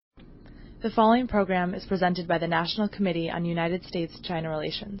The following program is presented by the National Committee on United States-China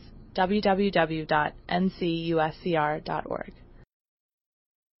Relations, www.ncuscr.org.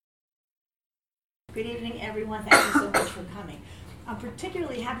 Good evening, everyone. Thank you so much for coming. I'm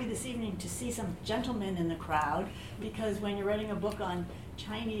particularly happy this evening to see some gentlemen in the crowd, because when you're writing a book on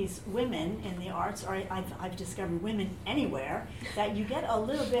Chinese women in the arts, or I've discovered women anywhere, that you get a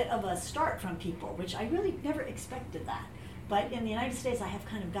little bit of a start from people, which I really never expected that. But in the United States, I have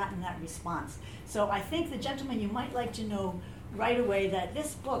kind of gotten that response. So I think the gentlemen, you might like to know right away that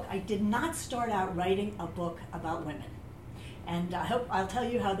this book, I did not start out writing a book about women. And I hope I'll tell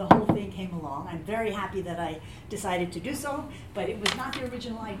you how the whole thing came along. I'm very happy that I decided to do so, but it was not the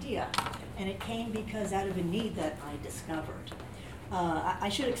original idea. And it came because out of a need that I discovered. I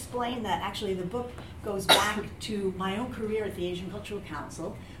should explain that actually the book goes back to my own career at the Asian Cultural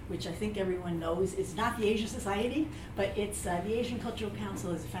Council, which I think everyone knows is not the Asian Society, but it's the Asian Cultural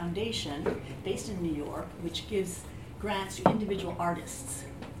Council is a foundation based in New York, which gives grants to individual artists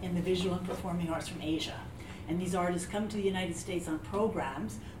in the visual and performing arts from Asia. And these artists come to the United States on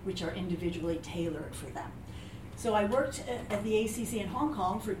programs which are individually tailored for them. So I worked at the ACC in Hong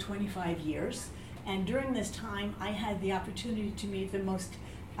Kong for 25 years, and during this time I had the opportunity to meet the most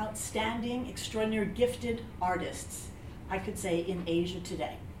outstanding, extraordinary, gifted artists, I could say, in Asia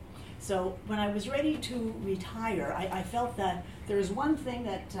today. So when I was ready to retire, I felt that there was one thing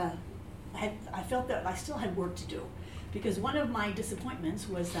that I felt that I still had work to do, because one of my disappointments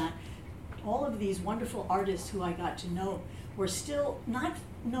was that all of these wonderful artists who I got to know were still not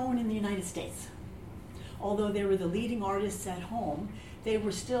known in the United States. Although they were the leading artists at home, they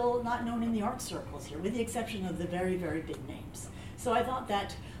were still not known in the art circles here, with the exception of the very, very big names. So I thought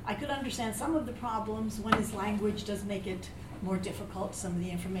that I could understand some of the problems. One is language does make it more difficult. Some of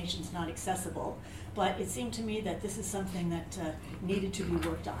the information is not accessible. But it seemed to me that this is something that needed to be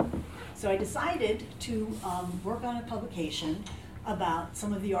worked on. So I decided to work on a publication about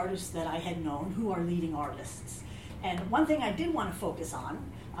some of the artists that I had known who are leading artists. And one thing I did want to focus on,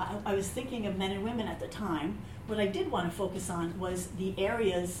 I was thinking of men and women at the time. What I did want to focus on was the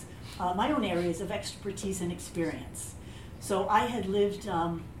areas, my own areas of expertise and experience. So I had lived,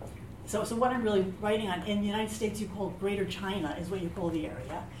 so what I'm really writing on, in the United States you call Greater China is what you call the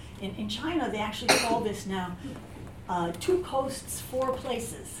area. In China they actually call this now 2 coasts, 4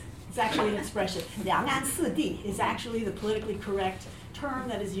 places. It's actually an expression. 两岸四地 is actually the politically correct term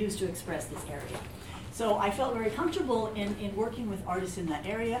that is used to express this area. So I felt very comfortable in working with artists in that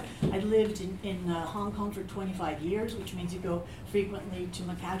area. I lived in Hong Kong for 25 years, which means you go frequently to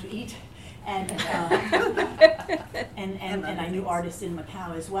Macau to eat. And I knew artists in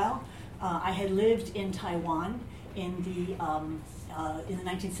Macau as well. I had lived in Taiwan in the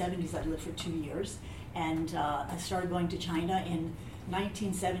 1970s. I lived for 2 years. And I started going to China in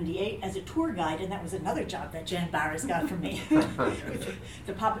 1978 as a tour guide, and that was another job that Jan Berris got for me, with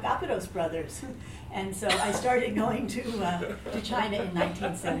the Papagopatos brothers. And so I started going to China in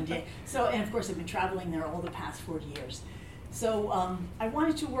 1978. So, and of course I've been traveling there all the past 40 years. So I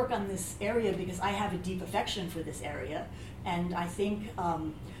wanted to work on this area because I have a deep affection for this area, and I think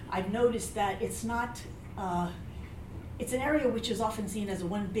I've noticed that it's not, it's an area which is often seen as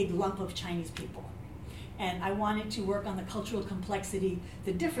one big lump of Chinese people. And I wanted to work on the cultural complexity,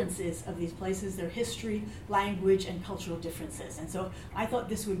 the differences of these places, their history, language, and cultural differences. And so I thought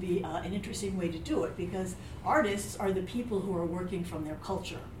this would be an interesting way to do it, because artists are the people who are working from their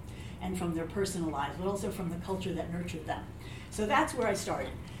culture and from their personal lives, but also from the culture that nurtured them. So that's where I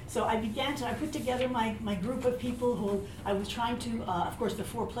started. So I put together my group of people who I was trying to, of course, the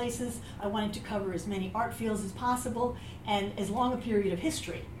 4 places, I wanted to cover as many art fields as possible and as long a period of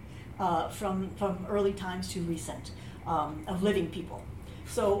history. From early times to recent, of living people.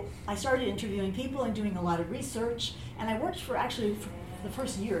 So I started interviewing people and doing a lot of research, and I worked for the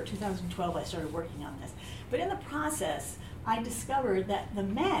first year, 2012, I started working on this. But in the process, I discovered that the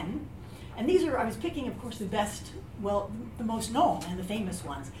men, and I was picking, of course, the best, well, the most known and the famous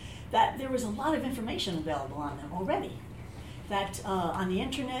ones, that there was a lot of information available on them already. That on the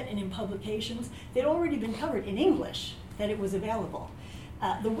internet and in publications, they'd already been covered in English, that it was available.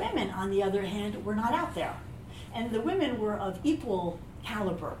 The women, on the other hand, were not out there. And the women were of equal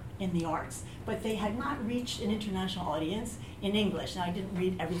caliber in the arts, but they had not reached an international audience in English. Now, I didn't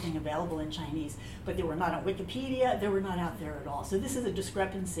read everything available in Chinese, but they were not on Wikipedia, they were not out there at all. So this is a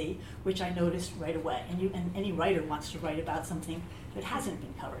discrepancy which I noticed right away. And any writer wants to write about something that hasn't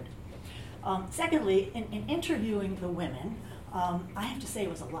been covered. Secondly, in interviewing the women, I have to say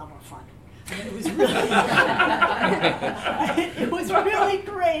it was a lot more fun. It was really, it was really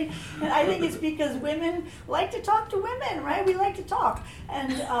great. And I think it's because women like to talk to women, right? We like to talk.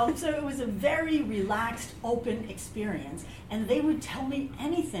 And so it was a very relaxed, open experience. And they would tell me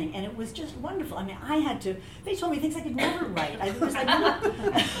anything, and it was just wonderful. I mean, they told me things I could never write. I was like,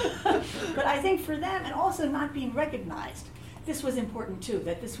 but I think for them, and also not being recognized, this was important too,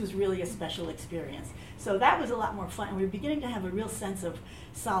 that this was really a special experience. So that was a lot more fun, and we were beginning to have a real sense of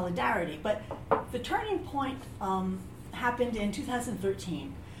solidarity. But the turning point happened in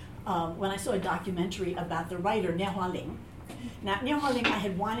 2013 when I saw a documentary about the writer Nie Hualing. Now, Nie Hualing I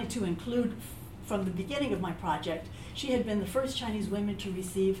had wanted to include from the beginning of my project. She had been the first Chinese woman to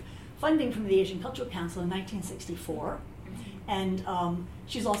receive funding from the Asian Cultural Council in 1964. And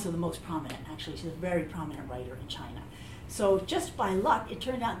she's also the most prominent, actually. She's a very prominent writer in China. So just by luck, it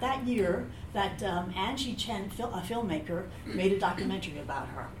turned out that year that Angie Chen, a filmmaker, made a documentary about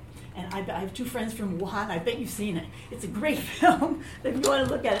her. And I have two friends from Wuhan. I bet you've seen it. It's a great film. If you want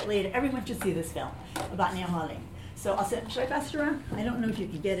to look at it later, everyone should see this film about Nie Hualing. So should I pass it around? I don't know if you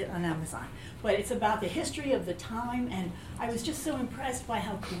can get it on Amazon. But it's about the history of the time, and I was just so impressed by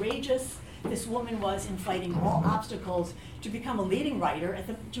how courageous this woman was in fighting all obstacles to become a leading writer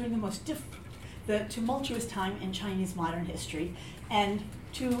during the most the tumultuous time in Chinese modern history, and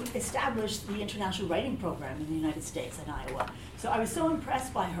to establish the International Writing Program in the United States in Iowa. So I was so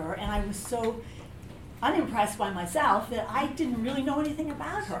impressed by her, and I was so unimpressed by myself that I didn't really know anything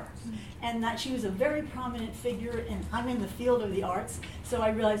about her, and that she was a very prominent figure, and I'm in the field of the arts, so I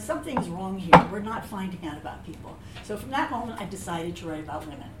realized something's wrong here. We're not finding out about people. So from that moment, I decided to write about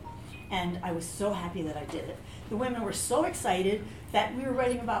women, and I was so happy that I did it. The women were so excited that we were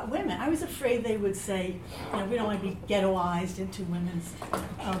writing about women. I was afraid they would say, we don't want to be ghettoized into women's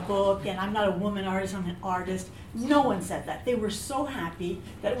book, and I'm not a woman artist, I'm an artist. No one said that. They were so happy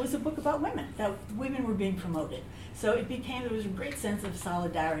that it was a book about women, that women were being promoted. So there was a great sense of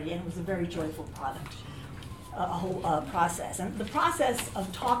solidarity, and it was a very joyful product, a whole process. And the process of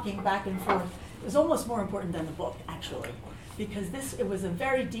talking back and forth was almost more important than the book, actually. Because it was a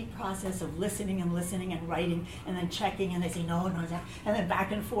very deep process of listening and writing and then checking, and they say no, and then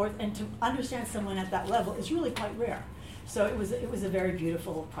back and forth. And to understand someone at that level is really quite rare. So it was a very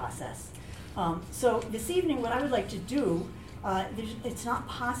beautiful process. So this evening, what I would like to do, it's not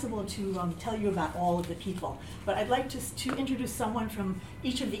possible to tell you about all of the people, but I'd like to introduce someone from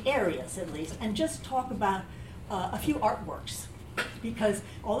each of the areas at least, and just talk about a few artworks. Because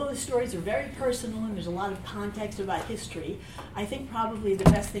although the stories are very personal and there's a lot of context about history, I think probably the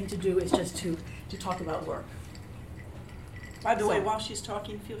best thing to do is just to talk about work. By the way, while she's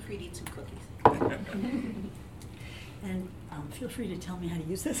talking, feel free to eat some cookies. And feel free to tell me how to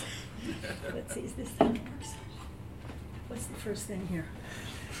use this. Let's see, is this thing works? What's the first thing here?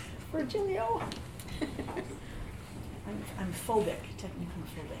 Virgilio. I'm phobic, technically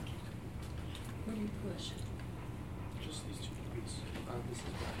phobic. Where do you push? Just these two keys. This is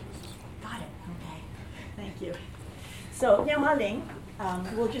back, this is front. Got it, okay. Thank you. So, Nie Hualing,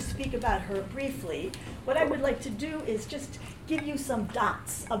 we'll just speak about her briefly. What I would like to do is just give you some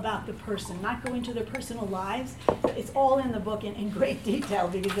dots about the person, not go into their personal lives. It's all in the book in great detail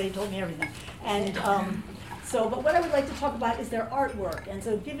because they told me everything. And but what I would like to talk about is their artwork. And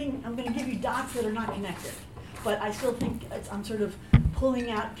so I'm going to give you dots that are not connected. But I still think I'm sort of pulling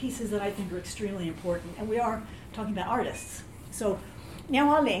out pieces that I think are extremely important. And we are talking about artists. So Nie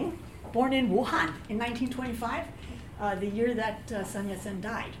Hualing, born in Wuhan in 1925, the year that Sun Yat-sen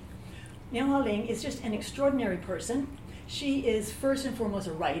died. Nie Hualing is just an extraordinary person. She is first and foremost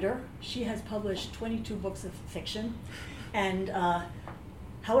a writer. She has published 22 books of fiction. And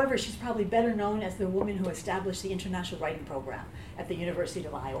however, she's probably better known as the woman who established the International Writing Program at the University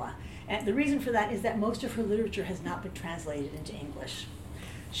of Iowa. And the reason for that is that most of her literature has not been translated into English.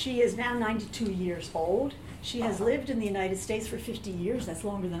 She is now 92 years old. She has lived in the United States for 50 years. That's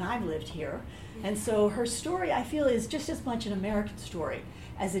longer than I've lived here. And so her story, I feel, is just as much an American story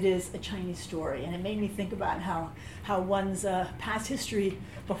as it is a Chinese story. And it made me think about how one's past history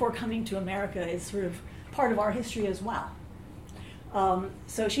before coming to America is sort of part of our history as well.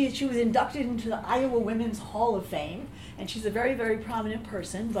 So she was inducted into the Iowa Women's Hall of Fame, and she's a very, very prominent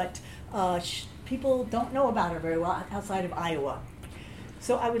person, but people don't know about her very well outside of Iowa.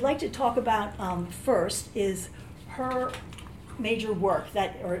 So I would like to talk about first is her major work,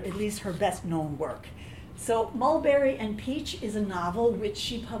 or at least her best known work. So Mulberry and Peach is a novel which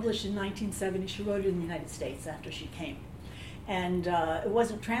she published in 1970. She wrote it in the United States after she came. And it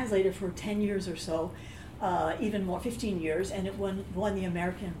wasn't translated for 10 years or so, even more, 15 years, and it won the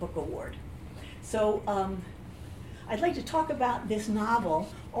American Book Award. So I'd like to talk about this novel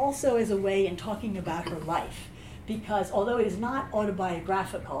also as a way in talking about her life, because although it is not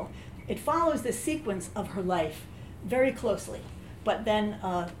autobiographical, it follows the sequence of her life very closely, but then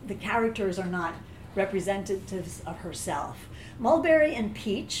the characters are not representatives of herself. Mulberry and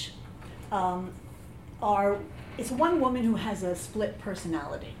Peach it's one woman who has a split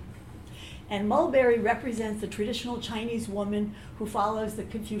personality. And Mulberry represents the traditional Chinese woman who follows the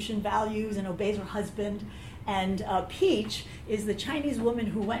Confucian values and obeys her husband. And Peach is the Chinese woman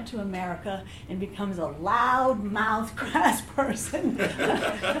who went to America and becomes a loud-mouthed, crass person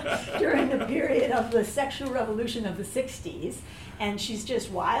during the period of the sexual revolution of the 60s. And she's just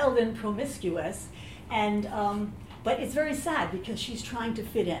wild and promiscuous. And but it's very sad because she's trying to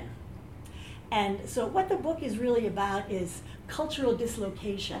fit in. And so what the book is really about is cultural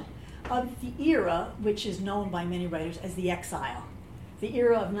dislocation of the era, which is known by many writers as the exile, the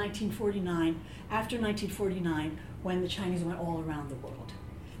era of 1949, after 1949, when the Chinese went all around the world.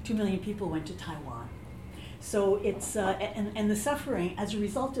 2 million people went to Taiwan. So it's, and the suffering as a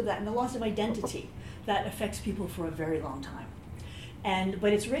result of that, and the loss of identity that affects people for a very long time.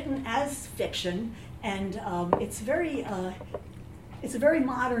 But it's written as fiction, and it's a very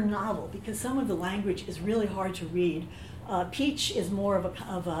modern novel because some of the language is really hard to read. Peach is more of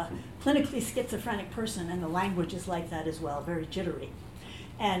a clinically schizophrenic person, and the language is like that as well, very jittery.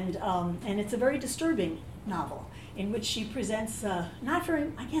 And it's a very disturbing novel in which she presents, I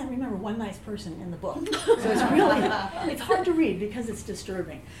can't remember one nice person in the book. So it's hard to read because it's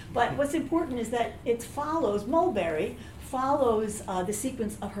disturbing. But what's important is that Mulberry follows the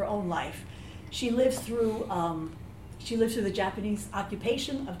sequence of her own life. She lives through the Japanese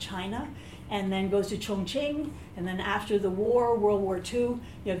occupation of China, and then goes to Chongqing, and then after the war, World War II,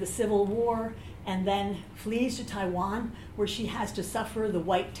 you have the Civil War, and then flees to Taiwan, where she has to suffer the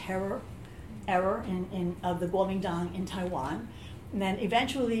White Terror era of the Kuomintang in Taiwan. And then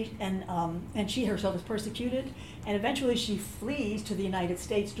eventually, and she herself is persecuted, and eventually she flees to the United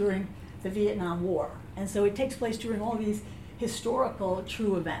States during the Vietnam War. And so it takes place during all these historical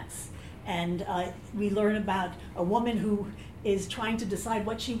true events. And we learn about a woman who is trying to decide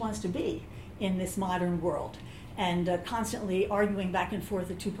what she wants to be in this modern world, and constantly arguing back and forth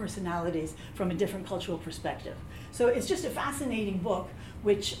the two personalities from a different cultural perspective. So it's just a fascinating book,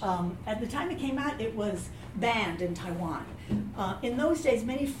 which at the time it came out, it was banned in Taiwan. In those days,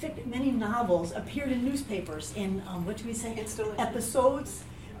 many novels appeared in newspapers in, episodes,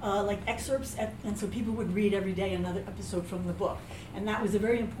 like excerpts, and so people would read every day another episode from the book. And that was a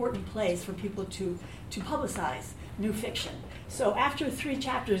very important place for people to publicize new fiction. So after 3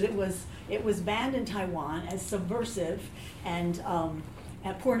 chapters, it was banned in Taiwan as subversive and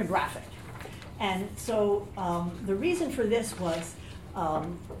pornographic. And so the reason for this was,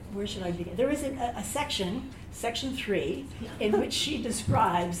 where should I begin? There is a section 3, in which she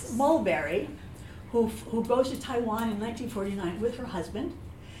describes Mulberry, who goes to Taiwan in 1949 with her husband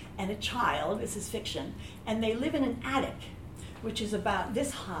and a child. This is fiction, and they live in an attic, which is about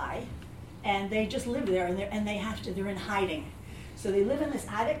this high, and they just live there, and they're in hiding. So they live in this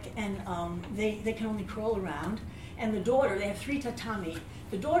attic, and they can only crawl around. And the daughter, they have 3 tatami.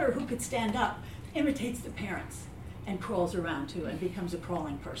 The daughter, who could stand up, imitates the parents and crawls around too, and becomes a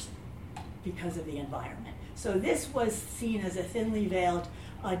crawling person because of the environment. So this was seen as a thinly veiled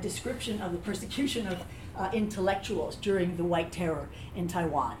description of the persecution of intellectuals during the White Terror in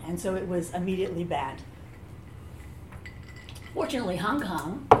Taiwan, and so it was immediately banned. Fortunately, Hong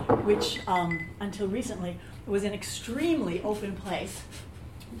Kong, which until recently was an extremely open place,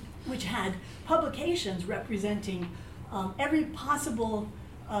 which had publications representing every possible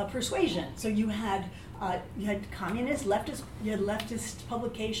persuasion. So you had communist, leftist, you had leftist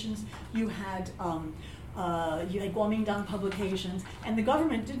publications, you had Kuomintang publications, and the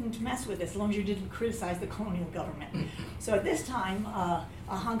government didn't mess with this as long as you didn't criticize the colonial government. So at this time, a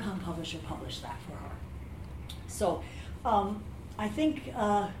Hong Kong publisher published that for her. So I think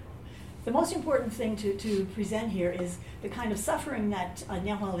the most important thing to present here is the kind of suffering that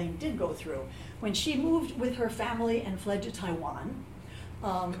Nian Hualing did go through. When she moved with her family and fled to Taiwan,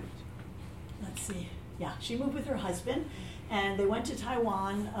 she moved with her husband, and they went to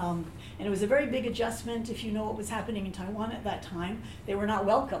Taiwan, and it was a very big adjustment. If you know what was happening in Taiwan at that time, they were not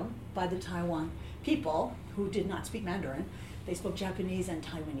welcomed by the Taiwan people, who did not speak Mandarin. They spoke Japanese and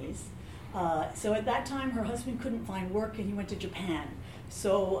Taiwanese. So at that time, her husband couldn't find work, and he went to Japan.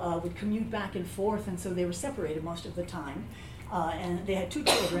 So would commute back and forth, and so they were separated most of the time. And they had 2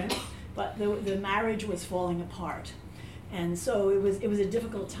 children, but the marriage was falling apart. And so it was a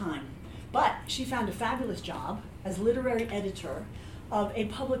difficult time. But she found a fabulous job as literary editor of a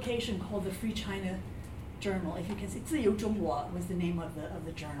publication called the Free China journal. If you can see, 自由中国 was the name of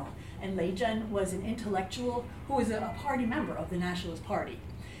the journal. And Lei Zhen was an intellectual who was a party member of the Nationalist Party.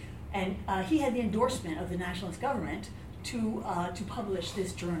 And he had the endorsement of the nationalist government to publish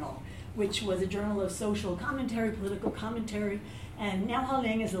this journal, which was a journal of social commentary, political commentary. And Niao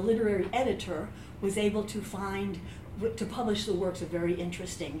Haoling, as a literary editor, was able to publish the works of very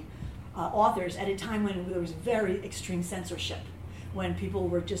interesting authors at a time when there was very extreme censorship. When people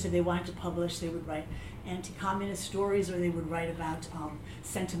were just, if they wanted to publish, they would write anti-communist stories or they would write about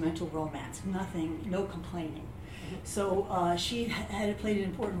sentimental romance. No complaining. So she had played an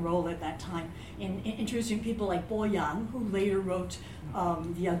important role at that time in introducing people like Bo Yang, who later wrote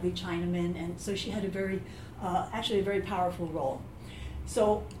The Ugly Chinaman, and so she had actually a very powerful role.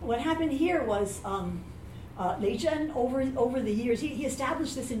 So what happened here was Lei Zhen, over the years, he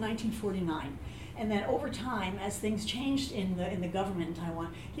established this in 1949. And then over time, as things changed in the government in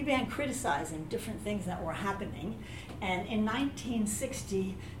Taiwan, he began criticizing different things that were happening. And in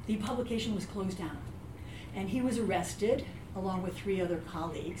 1960, the publication was closed down. And he was arrested, along with 3 other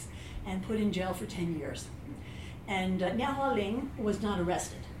colleagues, and put in jail for 10 years. And Niao Haoling was not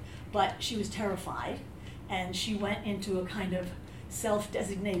arrested, but she was terrified. And she went into a kind of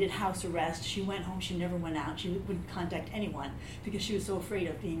self-designated house arrest. She went home, she never went out. She wouldn't contact anyone because she was so afraid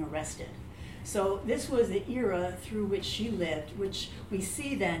of being arrested. So this was the era through which she lived, which we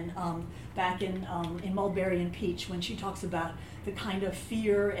see then back in Mulberry and Peach, when she talks about the kind of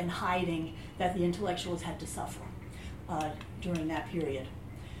fear and hiding that the intellectuals had to suffer during that period.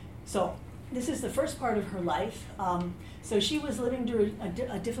 So this is the first part of her life. So she was living during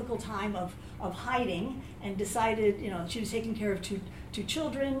a difficult time of hiding, and decided, she was taking care of two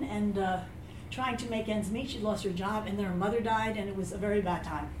children and trying to make ends meet. She lost her job, and then her mother died, and it was a very bad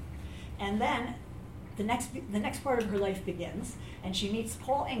time. And then the next part of her life begins, and she meets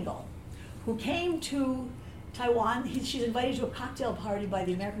Paul Engel, who came to Taiwan. She's invited to a cocktail party by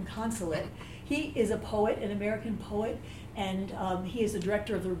the American consulate. He is a poet, an American poet, and he is the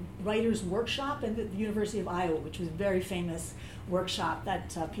director of the Writers' Workshop at the University of Iowa, which was a very famous workshop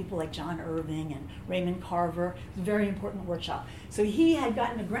that people like John Irving and Raymond Carver, it was a very important workshop. So he had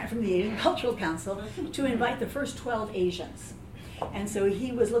gotten a grant from the Asian Cultural Council to invite the first 12 Asians. And so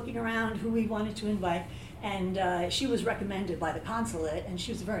he was looking around who he wanted to invite, and she was recommended by the consulate, and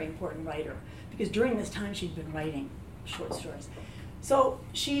she was a very important writer, because during this time she'd been writing short stories. So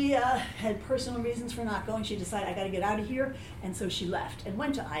she had personal reasons for not going. She decided, I got to get out of here, and so she left and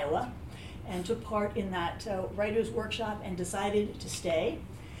went to Iowa and took part in that writer's workshop and decided to stay.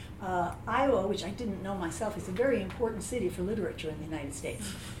 Iowa, which I didn't know myself, is a very important city for literature in the United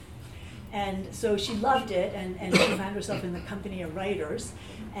States. And so she loved it, and she found herself in the company of writers.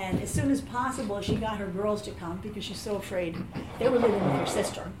 And as soon as possible, she got her girls to come because she's so afraid. They were living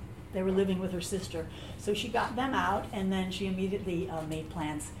with her sister. So she got them out, and then she immediately made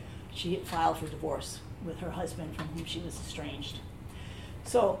plans. She filed for divorce with her husband, from whom she was estranged.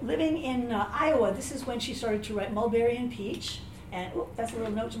 So living in Iowa, this is when she started to write Mulberry and Peach. And that's a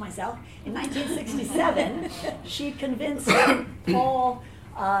little note to myself. In 1967, she convinced Paul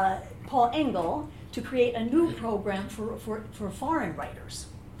Engel to create a new program for foreign writers.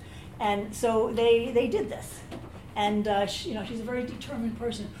 And so they did this. And she's a very determined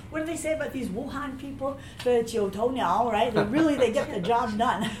person. What do they say about these Wuhan people? The 九头鸟, right? They get the job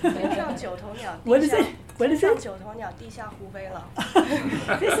done. What is it? What is it?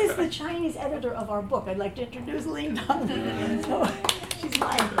 This is the Chinese editor of our book. I'd like to introduce Ling Dong. So she's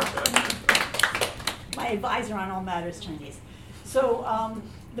my advisor on all matters Chinese. So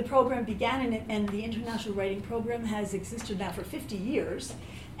the program began, and the International Writing Program has existed now for 50 years.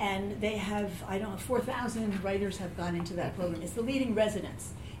 And they have, 4,000 writers have gone into that program. It's the leading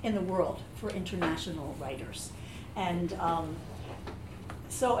residence in the world for international writers. And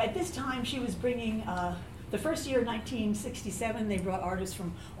so at this time, she was bringing, the first year, 1967, they brought artists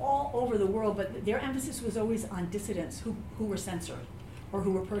from all over the world, but their emphasis was always on dissidents who were censored or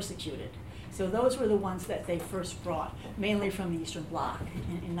who were persecuted. So those were the ones that they first brought, mainly from the Eastern Bloc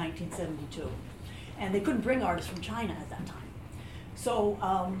in 1972. And they couldn't bring artists from China at that time. So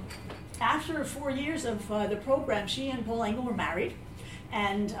after 4 years of the program, she and Paul Engel were married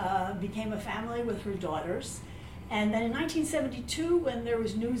and became a family with her daughters. And then in 1972, when there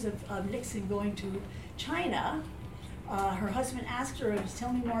was news of Nixon going to China, her husband asked her,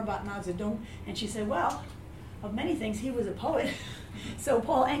 tell me more about Mao Zedong. And she said, well, of many things, he was a poet. So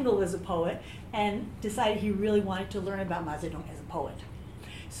Paul Engel was a poet and decided he really wanted to learn about Mao Zedong as a poet.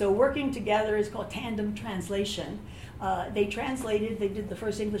 So working together is called tandem translation. They did the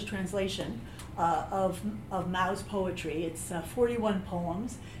first English translation of Mao's poetry. It's 41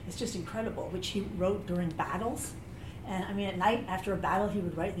 poems. It's just incredible, which he wrote during battles. And I mean, at night after a battle, he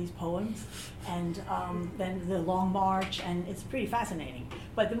would write these poems, and then the Long March, and it's pretty fascinating.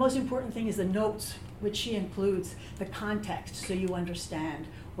 But the most important thing is the notes, which she includes the context, so you understand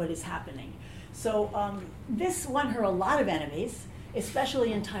what is happening. So this won her a lot of enemies,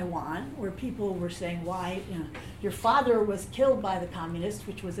 especially in Taiwan, where people were saying, why, your father was killed by the communists,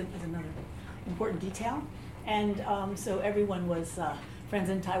 which was another important detail. And so everyone was, friends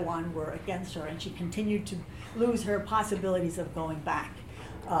in Taiwan were against her, and she continued to lose her possibilities of going back.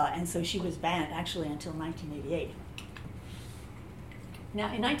 And so she was banned, actually, until 1988.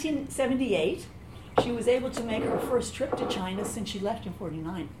 Now, in 1978, she was able to make her first trip to China since she left in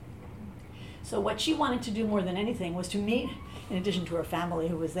 49. So what she wanted to do more than anything was to meet, in addition to her family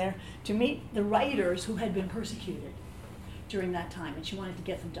who was there, to meet the writers who had been persecuted during that time, and she wanted to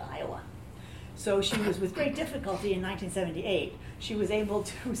get them to Iowa. So she was, with great difficulty in 1978, she was able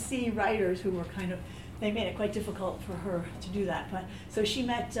to see writers who were they made it quite difficult for her to do that. But so she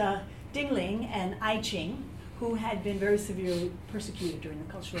met Ding Ling and Ai Qing, who had been very severely persecuted during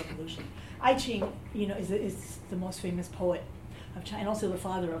the Cultural Revolution. Ai Qing, is the most famous poet of China, and also the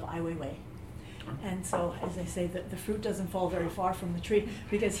father of Ai Weiwei. And so, as I say, the fruit doesn't fall very far from the tree,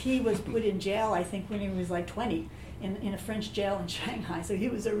 because he was put in jail, I think, when he was like 20, in a French jail in Shanghai. So he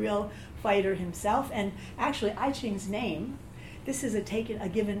was a real fighter himself. And actually, Ai Qing's name, this is a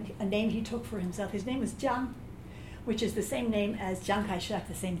name he took for himself. His name was Jiang, which is the same name as Chiang Kai-shek,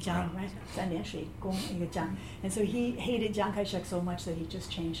 the same Jiang, right? 三点水攻一个江. And so he hated Chiang Kai-shek so much that he just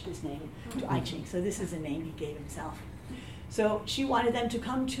changed his name to Ai Qing. So this is a name he gave himself. So she wanted them to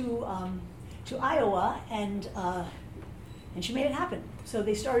come to Iowa, and she made it happen. So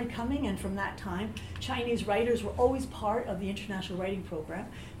they started coming, and from that time, Chinese writers were always part of the international writing program.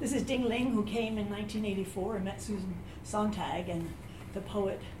 This is Ding Ling, who came in 1984 and met Susan Sontag and the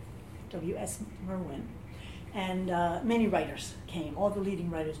poet W.S. Merwin. And many writers came, all the leading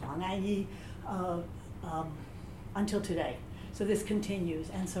writers, Wang Anyi, until today. So this continues.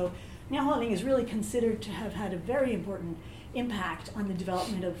 And so Miao Haoling is really considered to have had a very important impact on the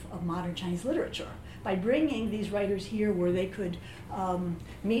development of modern Chinese literature by bringing these writers here where they could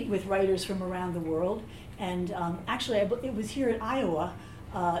meet with writers from around the world. And actually, it was here at Iowa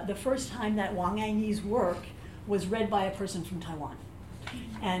the first time that Wang Anyi's work was read by a person from Taiwan.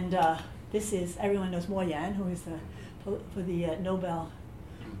 And this is, everyone knows Mo Yan, who is for the Nobel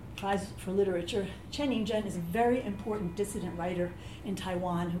Prize for Literature. Chen Yingzhen is a very important dissident writer in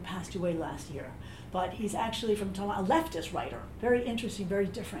Taiwan who passed away last year. But he's actually from Taiwan, a leftist writer, very interesting, very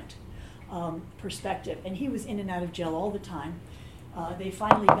different perspective. And he was in and out of jail all the time. They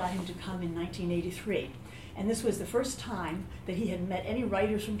finally got him to come in 1983. And this was the first time that he had met any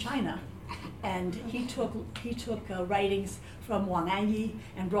writers from China. And he took writings from Wang Anyi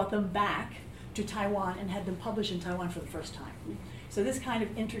and brought them back to Taiwan and had them published in Taiwan for the first time. So this kind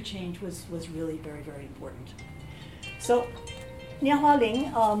of interchange was really very, very important. So Miao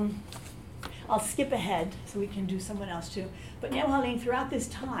Haoling, I'll skip ahead so we can do someone else too. But Miao Haoling, throughout this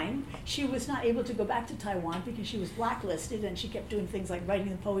time, she was not able to go back to Taiwan because she was blacklisted, and she kept doing things like writing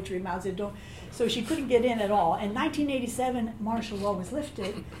the poetry of Mao Zedong, so she couldn't get in at all. In 1987, martial law was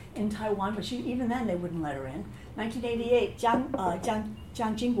lifted in Taiwan, but even then they wouldn't let her in. 1988, Jiang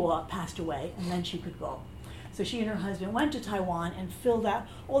Jingguo passed away, and then she could go. So she and her husband went to Taiwan and filled out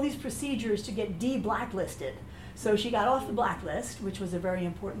all these procedures to get de-blacklisted. So she got off the blacklist, which was a very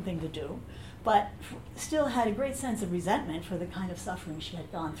important thing to do, but still had a great sense of resentment for the kind of suffering she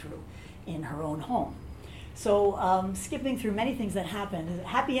had gone through in her own home. So skipping through many things that happened, a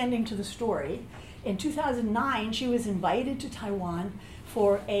happy ending to the story. In 2009, she was invited to Taiwan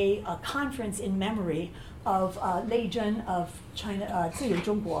for a conference in memory of Lei Zhen of China, 自由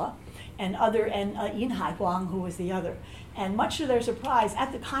中国, and Yin Haiguang, who was the other. And much to their surprise,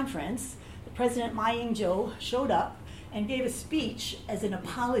 at the conference, President Ma Ying-jeou showed up and gave a speech as an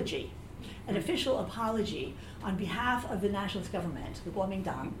apology, an official apology on behalf of the nationalist government, the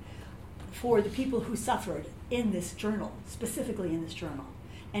Kuomintang, for the people who suffered in this journal, specifically in this journal,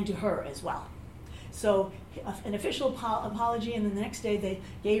 and to her as well. So an official apology, and then the next day they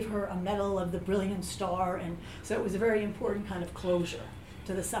gave her a Medal of the Brilliant Star, and so it was a very important kind of closure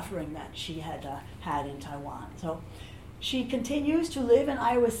to the suffering that she had had in Taiwan. So she continues to live in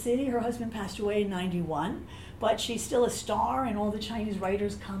Iowa City. Her husband passed away in 91, but she's still a star, and all the Chinese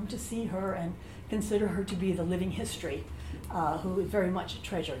writers come to see her and consider her to be the living history, who is very much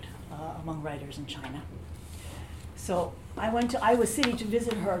treasured among writers in China. So I went to Iowa City to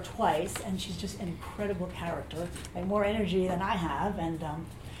visit her twice, and she's just an incredible character, like more energy than I have, and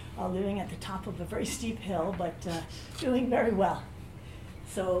living at the top of a very steep hill, but doing very well.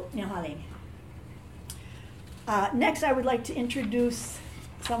 So, Nihaling. Next, I would like to introduce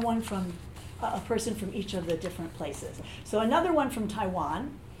someone from a person from each of the different places. So another one from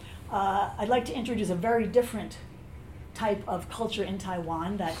Taiwan. I'd like to introduce a very different type of culture in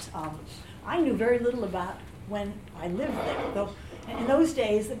Taiwan that I knew very little about when I lived there. Though in those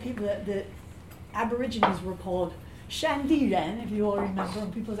days, the Aborigines were called Shandiren, if you all remember.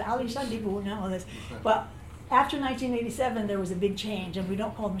 And people say, Ali Shandibu, and all this. But after 1987, there was a big change, and we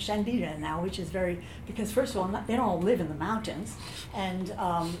don't call them Shandiren now, which is because first of all, they don't all live in the mountains, and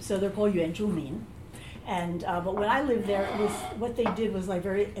so they're called Yuan Zhumin. And but when I lived there, what they did was like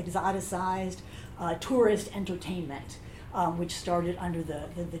very exoticized tourist entertainment, which started under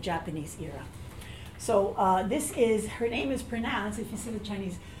the Japanese era. So her name is pronounced, if you see the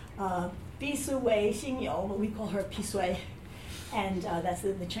Chinese, Bi Su Wei Xing You, but we call her Pi Sui, and that's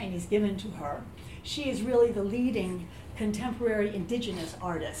the Chinese given to her. She is really the leading contemporary indigenous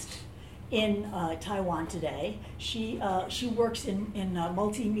artist in Taiwan today. She works in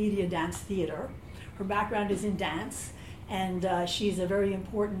multimedia dance theater. Her background is in dance, and she's a very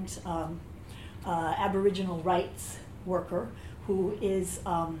important Aboriginal rights worker who is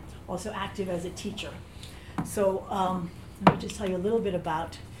also active as a teacher. So let me just tell you a little bit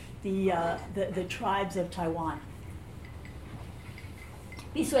about the tribes of Taiwan.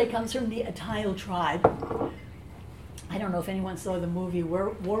 Bisui comes from the Atayal tribe. I don't know if anyone saw the movie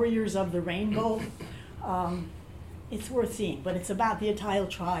Warriors of the Rainbow. It's worth seeing, but it's about the Atayal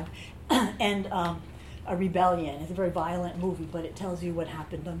tribe and a rebellion. It's a very violent movie, but it tells you what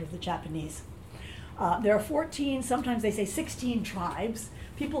happened under the Japanese. There are 14, sometimes they say 16 tribes.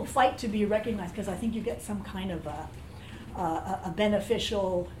 People fight to be recognized because I think you get some kind of a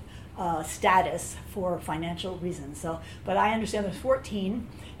beneficial status for financial reasons. So, but I understand there's 14,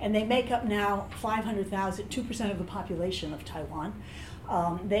 and they make up now 500,000, 2% of the population of Taiwan.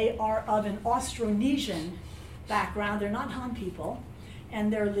 They are of an Austronesian background. They're not Han people,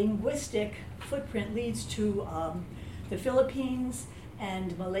 and their linguistic footprint leads to the Philippines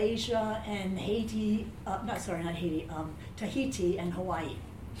and Malaysia and Haiti, Tahiti and Hawaii.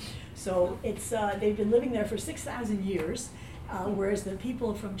 So it's they've been living there for 6,000 years, whereas the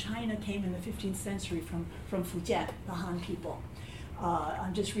people from China came in the 15th century from Fujian, the Han people.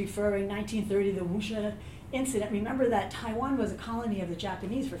 I'm just referring 1930, the Wuxia incident. Remember that Taiwan was a colony of the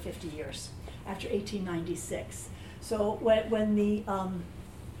Japanese for 50 years after 1896. So when the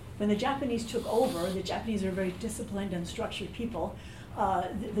Japanese took over, the Japanese are very disciplined and structured people.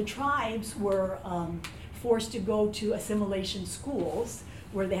 The tribes were forced to go to assimilation schools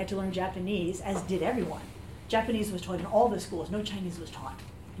where they had to learn Japanese, as did everyone. Japanese was taught in all the schools. No Chinese was taught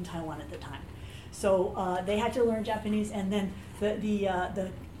in Taiwan at the time. So they had to learn Japanese, and then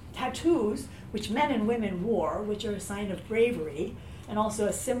the tattoos, which men and women wore, which are a sign of bravery, and also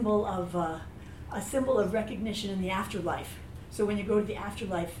a symbol of recognition in the afterlife. So when you go to the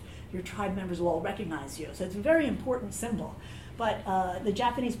afterlife, your tribe members will all recognize you. So it's a very important symbol. But the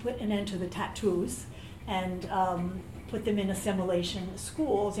Japanese put an end to the tattoos and put them in assimilation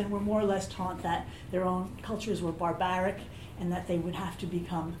schools, and were more or less taught that their own cultures were barbaric and that they would have to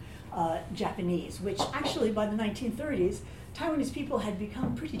become Japanese, which actually by the 1930s, Taiwanese people had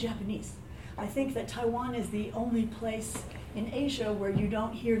become pretty Japanese. I think that Taiwan is the only place in Asia where you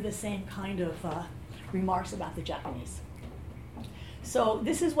don't hear the same kind of remarks about the Japanese. So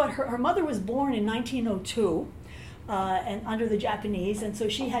this is what her mother was born in 1902 and under the Japanese, and so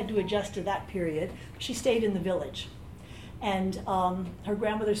she had to adjust to that period. She stayed in the village. And her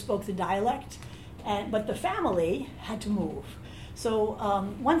grandmother spoke the dialect, but the family had to move. So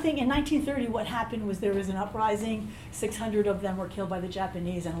one thing, in 1930, what happened was there was an uprising. 600 of them were killed by the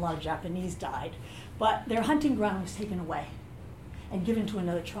Japanese, and a lot of Japanese died. But their hunting ground was taken away and given to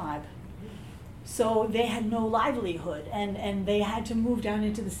another tribe. So they had no livelihood, and they had to move down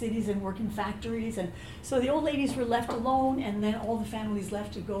into the cities and work in factories. And so the old ladies were left alone, and then all the families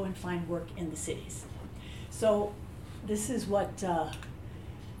left to go and find work in the cities. So this is Bisui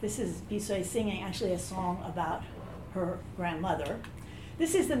singing actually a song about her grandmother.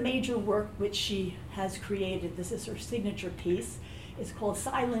 This is the major work which she has created. This is her signature piece. It's called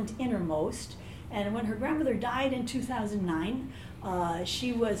Silent Innermost. And when her grandmother died in 2009,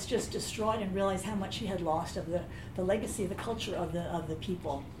 she was just distraught and realized how much she had lost of the legacy, the culture of the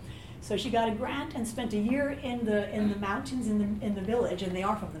people. So she got a grant and spent a year in the mountains in the village, and they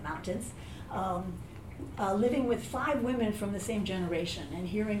are from the mountains, living with 5 women from the same generation and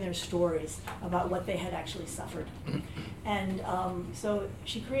hearing their stories about what they had actually suffered. And so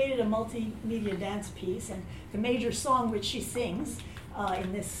she created a multimedia dance piece, and the major song which she sings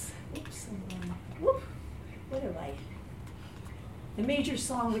in this, the major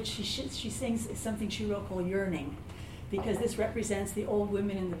song which she sings is something she wrote called Yearning, because this represents the old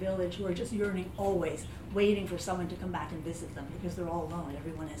women in the village who are just yearning always, waiting for someone to come back and visit them because they're all alone,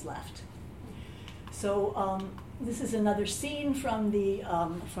 everyone has left. So this is another scene from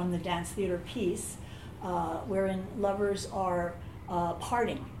the dance theater piece, wherein lovers are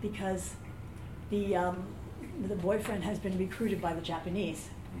parting because the boyfriend has been recruited by the Japanese.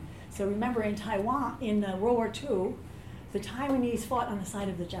 So remember, in Taiwan, in World War II, the Taiwanese fought on the side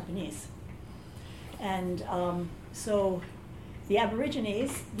of the Japanese. And so the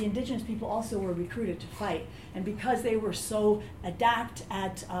Aborigines, the indigenous people, also were recruited to fight. And because they were so adept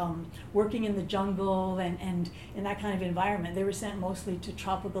at working in the jungle and in that kind of environment, they were sent mostly to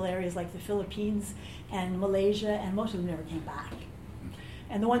tropical areas like the Philippines and Malaysia, and most of them never came back.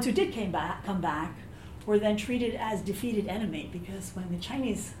 And the ones who did come back were then treated as defeated enemy, because when the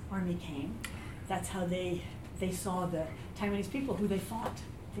Chinese army came, that's how they saw the Taiwanese people who they fought.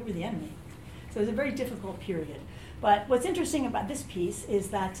 They were the enemy. So it was a very difficult period. But what's interesting about this piece is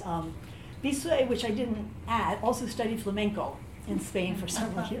that Bisue, which I didn't add, also studied flamenco in Spain for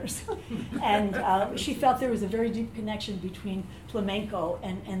several years. And she felt there was a very deep connection between flamenco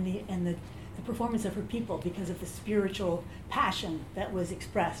and the performance of her people because of the spiritual passion that was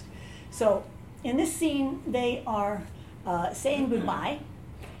expressed. So in this scene, they are saying goodbye,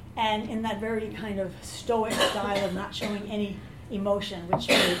 and in that very kind of stoic style of not showing any emotion, which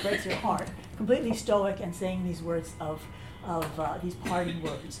really breaks your heart, completely stoic and saying these words of these parting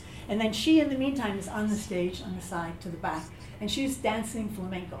words. And then she, in the meantime, is on the stage, on the side to the back, and she's dancing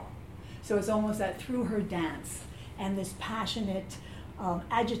flamenco. So it's almost that through her dance and this passionate,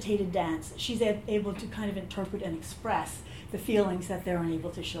 agitated dance, she's able to kind of interpret and express the feelings that they're unable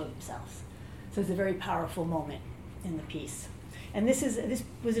to show themselves. So it's a very powerful moment in the piece. And this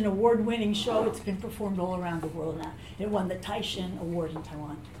was an award-winning show. It's been performed all around the world now. It won the Taishan Award in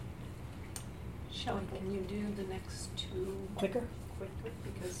Taiwan. Shelley, can you do the next 2 Quicker?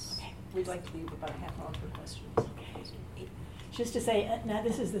 Because we'd like to leave about a half hour for questions. Okay. Just to say, now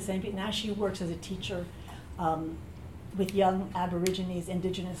this is the same. Now she works as a teacher with young Aborigines,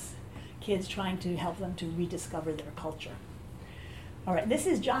 indigenous kids, trying to help them to rediscover their culture. All right, this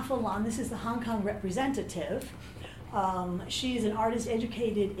is Jaffa Lan. This is the Hong Kong representative. She's an artist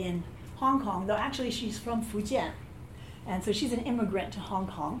educated in Hong Kong, though actually she's from Fujian. And so she's an immigrant to Hong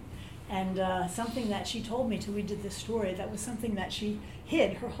Kong. And something that she told me till we did this story, that was something that she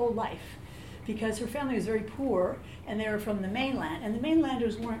hid her whole life, because her family was very poor and they were from the mainland. And the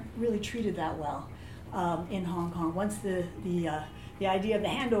mainlanders weren't really treated that well in Hong Kong. Once the idea of the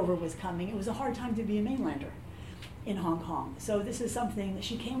handover was coming, it was a hard time to be a mainlander in Hong Kong. So this is something that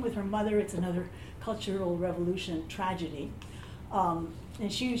she came with her mother. It's another Cultural Revolution tragedy. And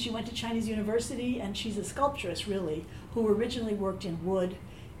she went to Chinese University, and she's a sculptress, really, who originally worked in wood.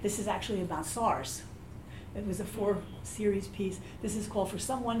 This is actually about SARS. It was a 4-series piece. This is called For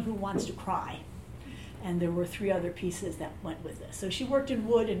Someone Who Wants to Cry. And there were 3 other pieces that went with this. So she worked in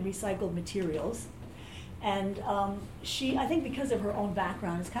wood and recycled materials. And she, I think because of her own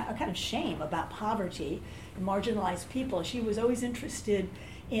background, it's a kind of shame about poverty and marginalized people. She was always interested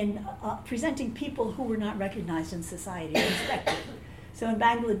in presenting people who were not recognized in society, respected. So in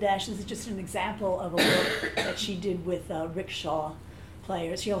Bangladesh, this is just an example of a work that she did with rickshaw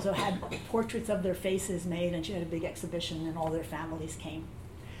players. She also had portraits of their faces made, and she had a big exhibition, and all their families came.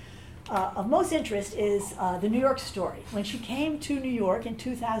 Of most interest is the New York story. When she came to New York in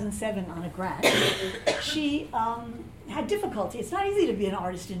 2007 on a grant, she had difficulty. It's not easy to be an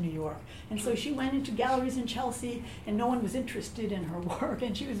artist in New York. And so she went into galleries in Chelsea, and no one was interested in her work,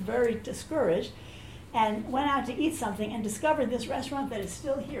 and she was very discouraged, and went out to eat something and discovered this restaurant that is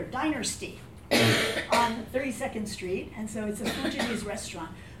still here, Dynasty, on 32nd Street. And so it's a Fujianese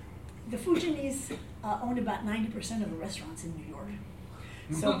restaurant. The Fujianese own about 90% of the restaurants in New York.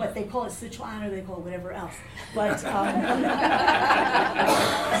 So, but they call it Sichuan, or they call it whatever else. But so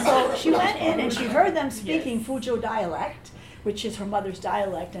she went in and she heard them speaking Fuzhou dialect, which is her mother's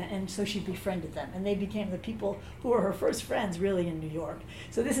dialect, and so she befriended them, and they became the people who were her first friends, really, in New York.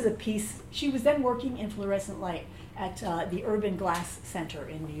 So this is a piece. She was then working in fluorescent light at the Urban Glass Center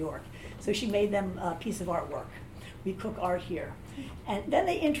in New York. So she made them a piece of artwork. We cook art here. And then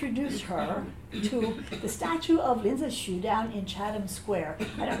they introduced her to the statue of Lin Zexu down in Chatham Square.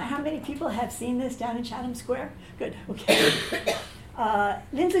 I don't know how many people have seen this down in Chatham Square. Good, okay.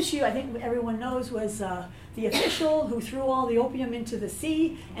 Lin Zexu, I think everyone knows, was the official who threw all the opium into the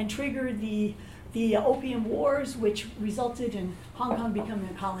sea and triggered the Opium Wars, which resulted in Hong Kong becoming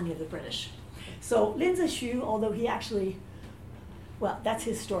a colony of the British. So Lin Zexu, although he actually, well, that's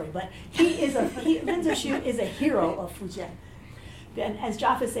his story, but Lin Zexu is a hero of Fujian. And as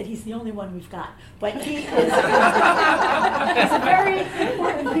Jaffa said, he's the only one we've got. But he is he's a very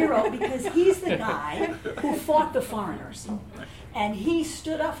important hero because he's the guy who fought the foreigners. And he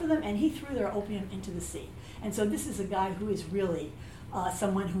stood up for them, and he threw their opium into the sea. And so this is a guy who is really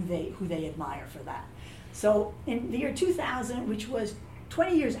someone who they admire for that. So in the year 2000, which was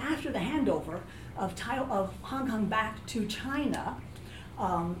 20 years after the handover of Hong Kong back to China,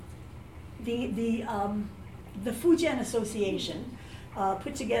 the Fujian Association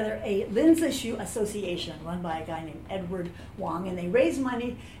put together a Lin Zexu Association run by a guy named Edward Wang, and they raised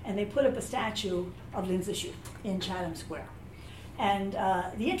money and they put up a statue of Lin Zexu in Chatham Square. And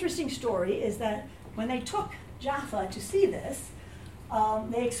the interesting story is that when they took Jaffa to see this,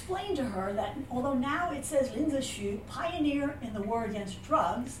 they explained to her that although now it says Lin Zexu, pioneer in the war against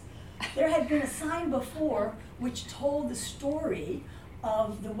drugs, there had been a sign before which told the story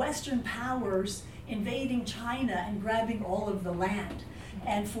of the Western powers invading China and grabbing all of the land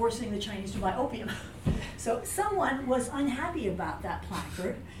and forcing the Chinese to buy opium. So someone was unhappy about that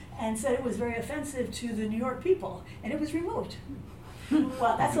placard and said it was very offensive to the New York people, and it was removed.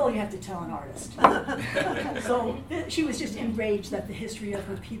 Well, that's all you have to tell an artist. So she was just enraged that the history of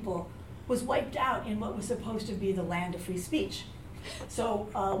her people was wiped out in what was supposed to be the land of free speech. So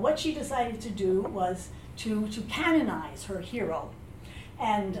what she decided to do was to canonize her hero.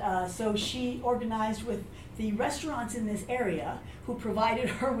 And so she organized with the restaurants in this area who provided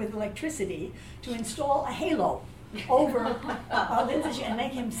her with electricity to install a halo over Lin Zexu and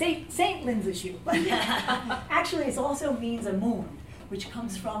make him Saint Lin Zexu. Actually, it also means a moon, which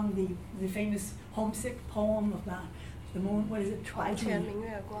comes from the famous homesick poem about the moon. What is it? Try to.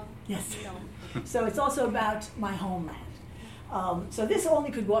 Yes. So it's also about my homeland. So this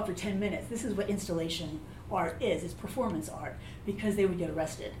only could go up for 10 minutes. This is what installation art is. It's performance art because they would get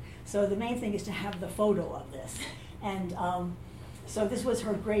arrested. So the main thing is to have the photo of this. And so this was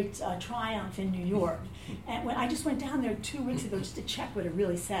her great triumph in New York. And when I just went down there 2 weeks ago just to check what it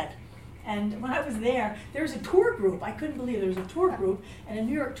really said. And when I was there was a tour group. I couldn't believe there was a tour group and a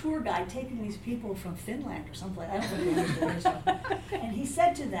New York tour guide taking these people from Finland or someplace. I don't know where they were. And he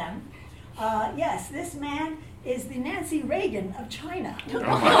said to them, yes, this man is the Nancy Reagan of China.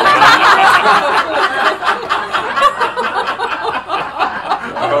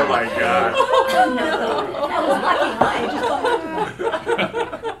 Oh my God. That was lucky, I just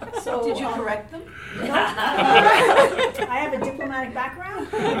so, did you correct them? No, I have a diplomatic background.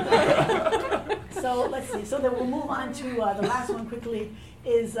 So let's see. So then we'll move on to the last one quickly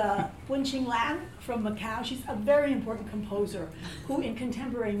is Wen Qinglan from Macau. She's a very important composer who in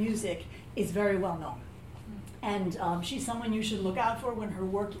contemporary music is very well known. And she's someone you should look out for when her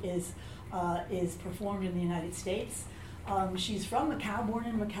work is performed in the United States. She's from Macau, born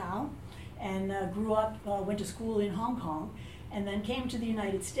in Macau, and grew up, went to school in Hong Kong, and then came to the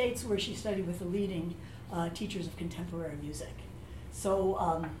United States where she studied with the leading teachers of contemporary music.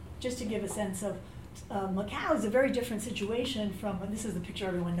 So just to give a sense of, Macau is a very different situation from, this is the picture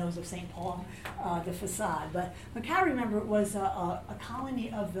everyone knows of St. Paul, the facade. But Macau, remember, was a colony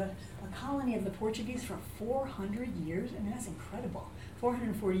of the Portuguese for 400 years. I mean, that's incredible.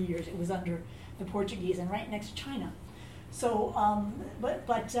 440 years it was under the Portuguese and right next to China. So,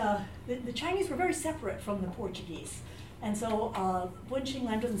 the Chinese were very separate from the Portuguese. And so Wen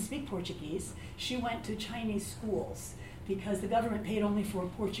Qinglan doesn't speak Portuguese. She went to Chinese schools because the government paid only for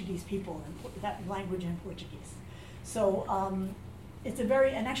Portuguese people and that language and Portuguese. So it's a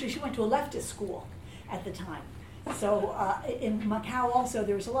very, and actually she went to a leftist school at the time. So in Macau also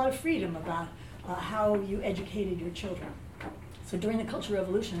there was a lot of freedom about how you educated your children. So during the Cultural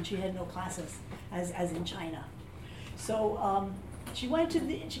Revolution she had no classes as in China. So she came to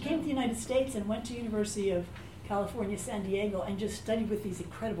the United States and went to University of California, San Diego, and just studied with these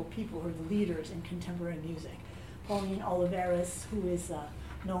incredible people who are the leaders in contemporary music. Pauline Oliveras, who is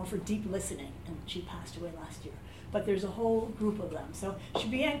known for deep listening, and she passed away last year. But there's a whole group of them. So she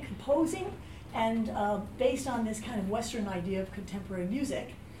began composing, and based on this kind of Western idea of contemporary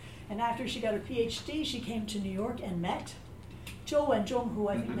music. And after she got her PhD, she came to New York and met Zhou Wenzhong, who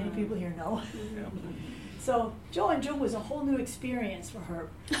I think many people here know. So Zhou Wenzhong was a whole new experience for her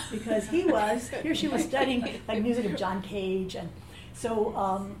because here she was studying like music of John Cage, and so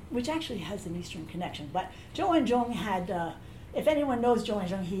which actually has an Eastern connection. But Zhou Wenzhong had, if anyone knows Zhou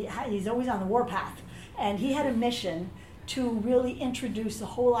Wenzhong, he's always on the warpath, and he had a mission to really introduce the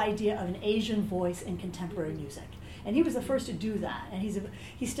whole idea of an Asian voice in contemporary music. And he was the first to do that. And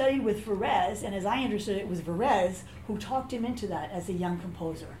he studied with Berris, and as I understood it, was Berris who talked him into that as a young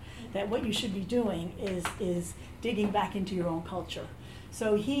composer, that what you should be doing is digging back into your own culture.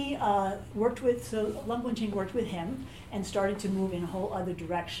 So he Lum Bunqing worked with him and started to move in a whole other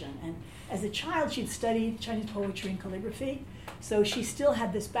direction. And as a child, she'd studied Chinese poetry and calligraphy, so she still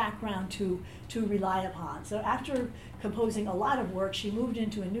had this background to rely upon. So after composing a lot of work, she moved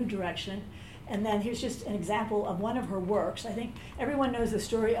into a new direction. And then here's just an example of one of her works. I think everyone knows the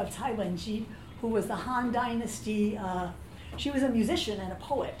story of Cao Yu, who was the Han Dynasty. She was a musician and a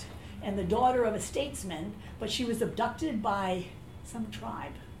poet, and the daughter of a statesman, but she was abducted by some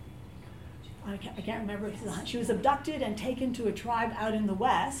tribe. I can't remember. She was abducted and taken to a tribe out in the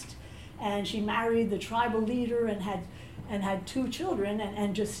West, and she married the tribal leader and had 2 children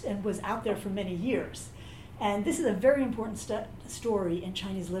and was out there for many years. And this is a very important story in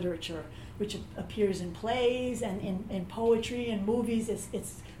Chinese literature, which appears in plays and in poetry and movies. It's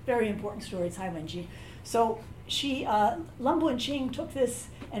a very important story, Cao Yu. So Lum Bunqing took this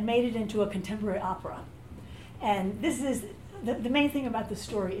and made it into a contemporary opera. And this is, the main thing about the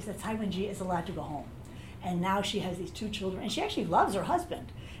story is that Cao Yu is allowed to go home. And now she has these 2 children, and she actually loves her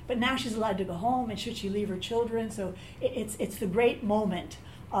husband. But now she's allowed to go home, and should she leave her children? So it's the great moment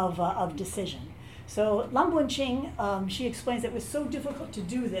of decision. So Lum Bunqing, she explains that it was so difficult to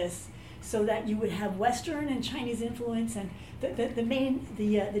do this so that you would have Western and Chinese influence, and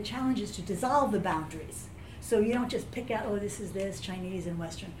the challenge is to dissolve the boundaries. So you don't just pick out, oh, this is this, Chinese and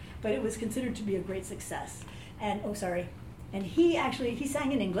Western. But it was considered to be a great success. And, and he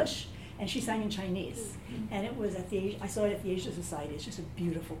sang in English, and she sang in Chinese. And it was I saw it at the Asia Society. It's just a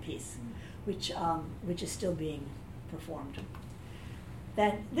beautiful piece, which is still being performed.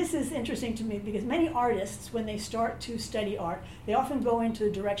 That this is interesting to me because many artists, when they start to study art, they often go into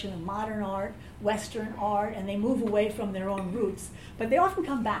the direction of modern art, Western art, and they move away from their own roots. But they often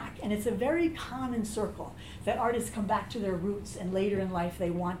come back, and it's a very common circle that artists come back to their roots, and later in life they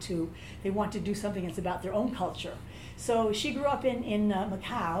want to do something that's about their own culture. So she grew up in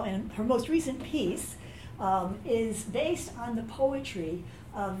Macau, and her most recent piece is based on the poetry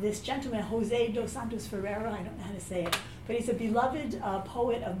of this gentleman, Jose dos Santos Ferreira. I don't know how to say it, but he's a beloved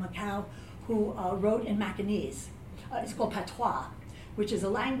poet of Macau who wrote in Macanese. It's called patois, which is a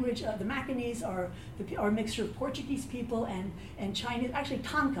language. The Macanese are a mixture of Portuguese people and Chinese, actually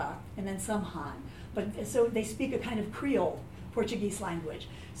Tanka, and then some Han. But so they speak a kind of Creole Portuguese language.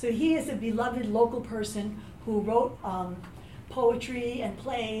 So he is a beloved local person who wrote poetry and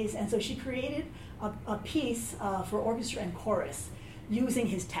plays, and so she created a piece for orchestra and chorus using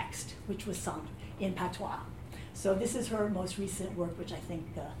his text, which was sung in patois. So this is her most recent work, which I think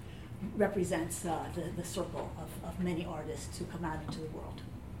represents the circle of many artists who come out into the world.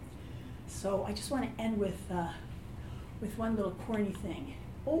 So I just want to end with one little corny thing.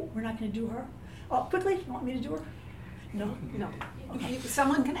 Oh, we're not going to do her? Oh, quickly, you want me to do her? No? No. Okay.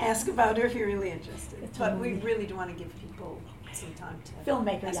 Someone can ask about her if you're really interested. It's But totally- we really do want to give people some time to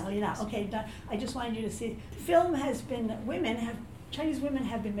Filmmaker, ask Yang Lina. questions. Okay, I just wanted you to see. Chinese women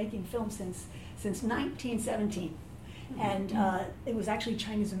have been making film since 1917. And it was actually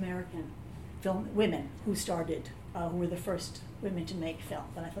Chinese American women who started, who were the first women to make film.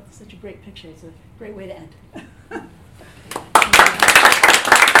 But I thought this was such a great picture. It's a great way to end.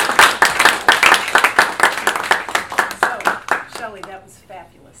 So, Shelley, that was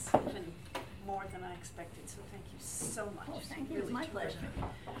fabulous, even more than I expected. So thank you so much. Oh, thank you. Really It's my terrific.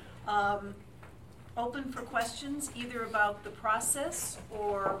 pleasure. Open for questions, either about the process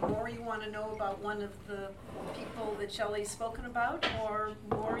or more you want to know about one of the people that Shelley's spoken about, or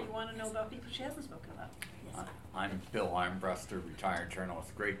more you want to know about people she hasn't spoken about. Yes. I'm Bill Armbruster, retired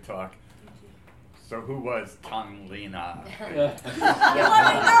journalist. Great talk. So who was Tang Lina? You want to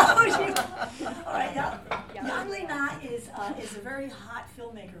know? All right, Yang Lina is a very hot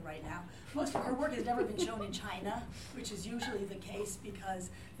filmmaker right now. Most of her work has never been shown in China, which is usually the case because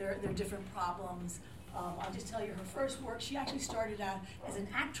there are different problems. I'll just tell you her first work, she actually started out as an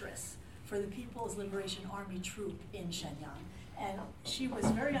actress for the People's Liberation Army troop in Shenyang. And she was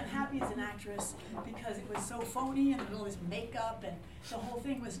very unhappy as an actress because it was so phony and all this makeup, and the whole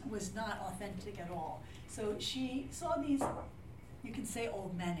thing was not authentic at all. So she saw these, you can say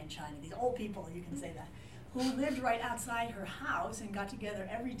old men in China, these old people, you can say that, who lived right outside her house and got together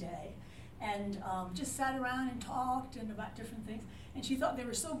every day and just sat around and talked and about different things. And she thought they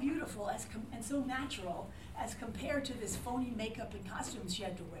were so beautiful and so natural as compared to this phony makeup and costumes she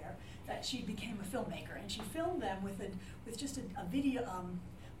had to wear that she became a filmmaker. And she filmed them with just a video,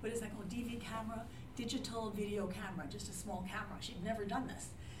 what is that called, DV camera, digital video camera, just a small camera. She'd never done this.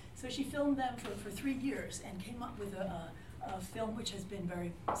 So she filmed them for 3 years and came up with a film which has been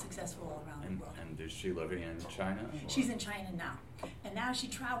very successful all around the world. And is she living in China? Or? She's in China now. And now she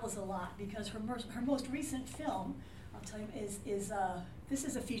travels a lot because her most recent film, I'll tell you, this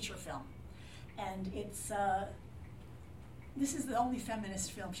is a feature film. And this is the only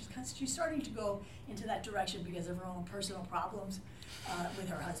feminist film. She's starting to go into that direction because of her own personal problems with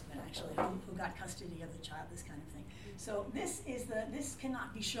her husband, actually, who got custody of the child, this kind of thing. So this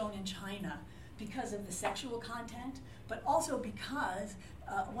cannot be shown in China because of the sexual content, but also because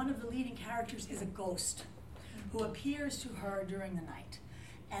one of the leading characters is a ghost who appears to her during the night.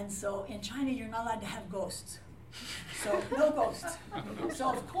 And so in China, you're not allowed to have ghosts. So no ghosts. So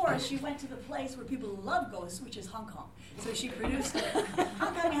of course, she went to the place where people love ghosts, which is Hong Kong. So she produced it.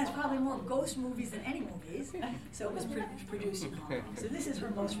 Hong Kong has probably more ghost movies than any movies. So it was produced in Hong Kong. So this is her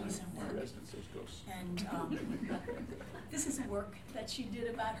most recent work. And this is a work that she did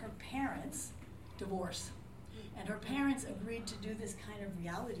about her parents' divorce. And her parents agreed to do this kind of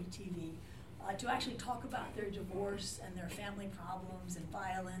reality TV to actually talk about their divorce and their family problems and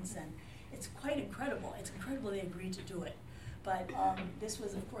violence, and it's quite incredible. It's incredible they agreed to do it. But this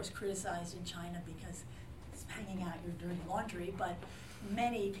was, of course, criticized in China because it's hanging out your dirty laundry, but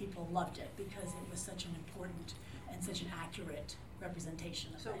many people loved it because it was such an important and such an accurate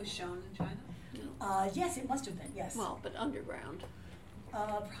representation of So it. it was shown in China? Yes, it must have been, yes. Well, but underground.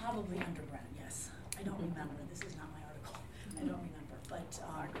 Probably underground, yes. I don't remember. This is not my article. I don't remember. But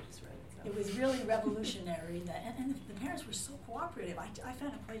it was really revolutionary. And the parents were so cooperative. I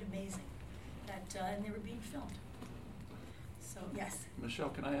found it quite amazing that and they were being filmed. So, yes. Michelle,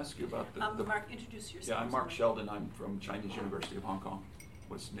 can I ask you about Mark, introduce yourself. Yeah, I'm Mark Sheldon. I'm from Chinese University of Hong Kong.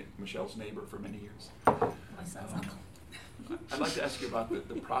 Was Michelle's neighbor for many years. My son's uncle. I'd like to ask you about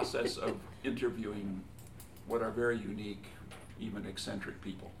the process of interviewing what are very unique, even eccentric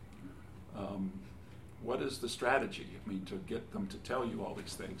people. What is the strategy? I mean, to get them to tell you all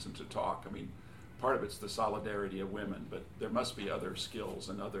these things and to talk. I mean, part of it's the solidarity of women, but there must be other skills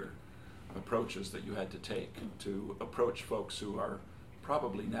and other approaches that you had to take to approach folks who are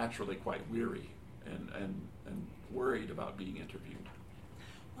probably naturally quite weary and worried about being interviewed.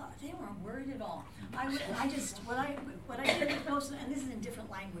 Well, they weren't worried at all. What I did with most, and this is in different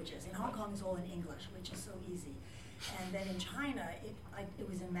languages. In Hong Kong, it's all in English, which is so easy. And then in China, it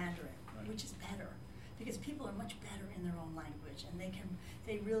was in Mandarin, which is better, because people are much better in their own language, and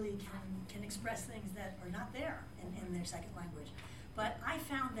they really can express things that are not there in their second language. But I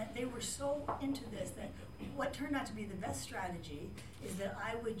found that they were so into this that what turned out to be the best strategy is that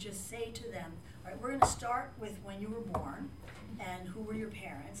I would just say to them, all right, we're going to start with when you were born and who were your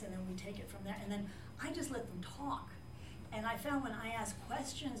parents, and then we take it from there. And then I just let them talk. And I found when I asked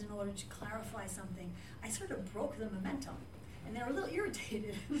questions in order to clarify something, I sort of broke the momentum. And they were a little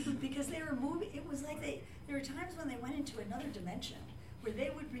irritated because they were moving. It was like there were times when they went into another dimension where they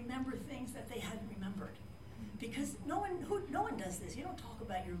would remember things that they hadn't remembered. Because no one does this. You don't talk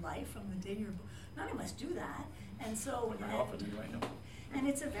about your life from the day you're born. None of us do that. And so Very often, anyway. No. And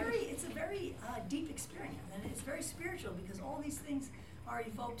it's a very deep experience, and it's very spiritual because all these things are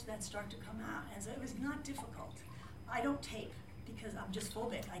evoked that start to come out. And so it was not difficult. I don't tape because I'm just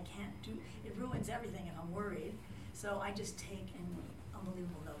phobic. I can't do it. Ruins everything if I'm worried. So I just take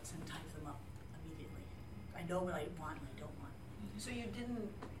unbelievable notes and type them up immediately. I know what I want and I don't want. So you didn't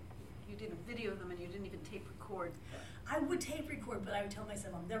video them and you didn't even tape record? I would tape record, but I would tell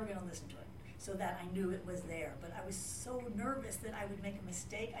myself I'm never going to listen to it, so that I knew it was there. But I was so nervous that I would make a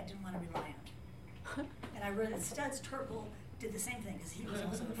mistake I didn't want to rely on. And I read that Studs Terkel did the same thing because he was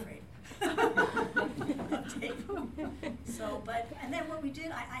also afraid of tape. So, and then what we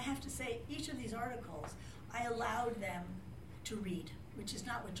did, I have to say, each of these articles, I allowed them to read, which is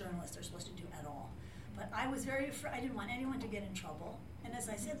not what journalists are supposed to do at all. But I was very afraid. I didn't want anyone to get in trouble. And as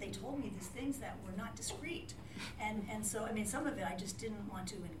I said, they told me these things that were not discreet. And so, I mean, some of it I just didn't want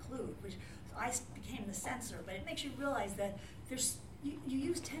to include, which I became the censor. But it makes you realize that you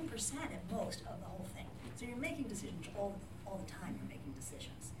use 10% at most of the whole thing. So you're making decisions all the time. You're making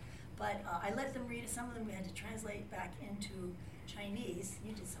decisions. But I let them read it. Some of them we had to translate back into Chinese.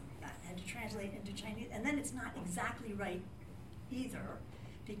 You did some of that. I had to translate into Chinese. And then it's not exactly right either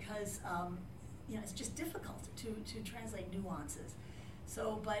because it's just difficult to translate nuances.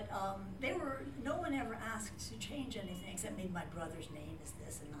 So, but no one ever asked to change anything except maybe my brother's name is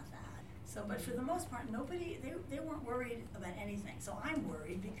this and not that. So, but for the most part, they weren't worried about anything. So I'm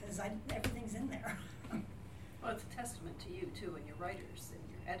worried because everything's in there. Well, it's a testament to you too and your writers and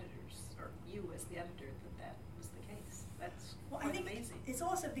your editors, or you as the editor, that was the case. That's Well, I quite think amazing. it's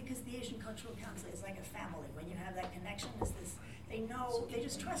also because the Asian Cultural Council is like a family. When you have that connection, it's this, they know, they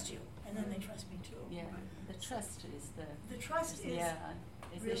just trust you, and then they trust me too. Yeah, the trust is The trust is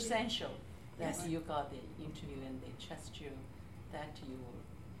it's really essential that Yes. you got the interview and they trust you, that you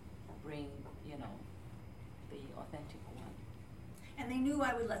bring, the authentic one. and they knew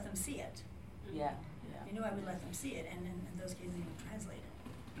I would let them see it. Yeah, They knew I would let them see it, and in those cases, even translate it.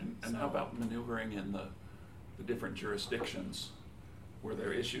 And how about maneuvering in the different jurisdictions? Were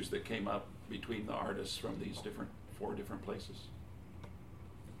there issues that came up between the artists from these four different places?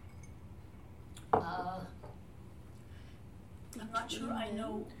 I'm not sure I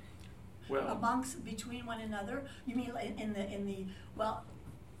know Well, between one another. You mean in the well,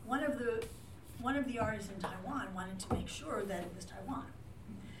 one of the artists in Taiwan wanted to make sure that it was Taiwan,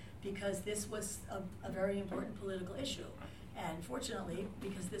 because this was a very important political issue. And fortunately,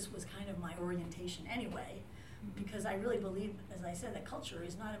 because this was kind of my orientation anyway, because I really believe, as I said, that culture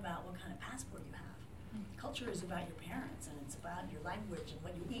is not about what kind of passport you have. Culture is about your parents, and it's about your language and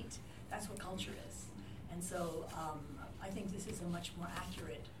what you eat. That's what culture is. And so I think this is a much more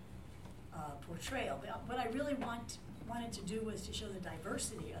accurate portrayal. But what I really wanted to do was to show the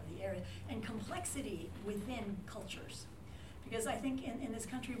diversity of the area and complexity within cultures. Because I think in this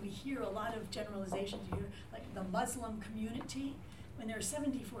country we hear a lot of generalizations. You hear like the Muslim community, when there are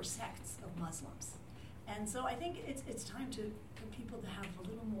 74 sects of Muslims. And so I think it's time for people to have a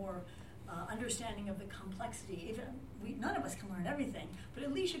little more understanding of the complexity. Even none of us can learn everything, but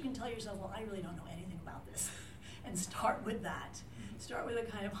at least you can tell yourself, well, I really don't know anything about this, and start with that. Start with a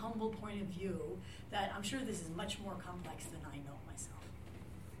kind of humble point of view that I'm sure this is much more complex than I know myself.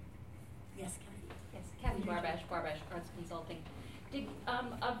 Yes, Kathy? Yes, Kathy Barbash, Arts Consulting. Did,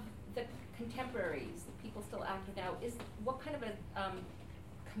 of the contemporaries, the people still active now, what kind of a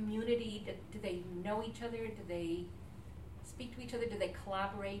community, do they know each other? Do they speak to each other? Do they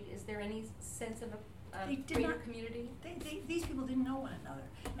collaborate? Is there any sense of a greater community? These people didn't know one another.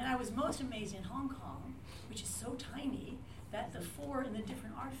 And I was most amazed in Hong Kong, which is so tiny, that the four in the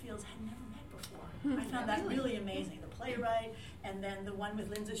different art fields had never met before. I found that really amazing. The playwright, and then the one with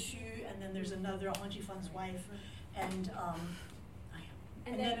Linda Xu, and then there's another, Hong Jifan's wife, and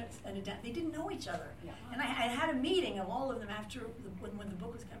they didn't know each other. Yeah. And I had a meeting of all of them after when the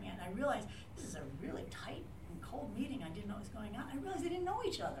book was coming out, and I realized this is a really tight and cold meeting. I didn't know what was going on. I realized they didn't know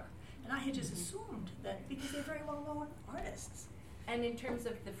each other. And I had just assumed that because they're very well-known artists. And in terms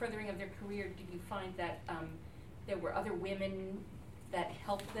of the furthering of their career, did you find that there were other women that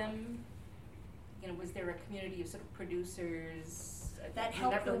helped them? Was there a community of sort of producers That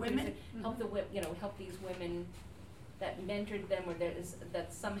helped the women? Help help these women, that mentored them, or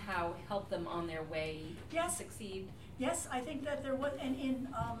that somehow helped them on their way to succeed? Yes, I think that there was, and in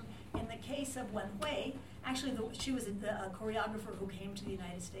the case of Wen Hui, actually she was the choreographer who came to the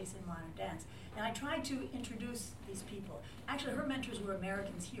United States in modern dance, and I tried to introduce these people. Actually, her mentors were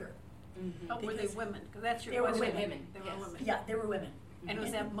Americans here. Mm-hmm. Oh, were they women? Because that's your They were question. women. They Yes. were women. Yeah, they were women. And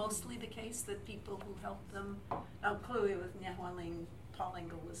was that mostly the case, that people who helped them, clearly with Nia Huanling, Paul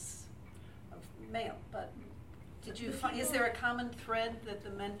Engel was male, but did you find, is there a common thread that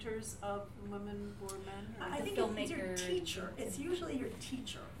the mentors of women were men? Or I think it's your teacher. It's usually your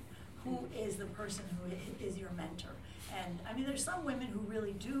teacher who is the person who is your mentor. And I mean, there's some women who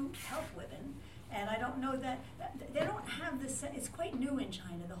really do help women, and I don't know that they don't have this. It's quite new in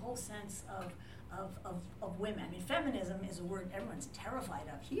China, the whole sense of women. I mean, feminism is a word everyone's terrified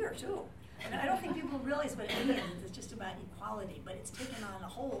of here too. And I don't think people realize what it means. It's just about equality, but it's taken on a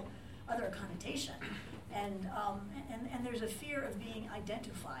whole other connotation. And there's a fear of being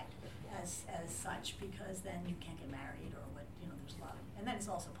identified as such, because then you can't get married, or there's a lot of, and then it's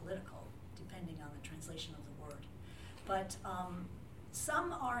also political, depending on the translation of the word. But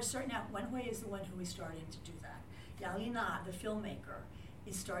some are certain. Now, Wen Hui is the one who is starting to do that. Yao Yina, the filmmaker,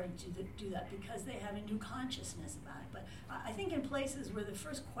 is starting to do that because they have a new consciousness about it. But I think in places where the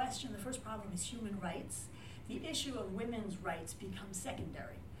first problem is human rights, the issue of women's rights becomes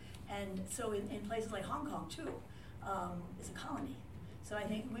secondary. And so in places like Hong Kong, too, is a colony. So I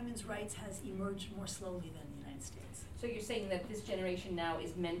think women's rights has emerged more slowly than the United States. So you're saying that this generation now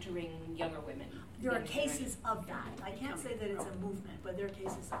is mentoring younger women? There are cases of that. I can't say that it's a movement, but there are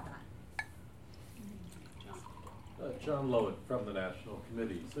cases of that. John Lowitt from the National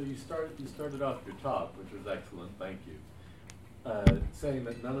Committee. So you started off your talk, which was excellent, thank you, saying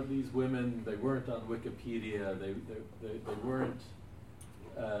that none of these women, they weren't on Wikipedia, they weren't,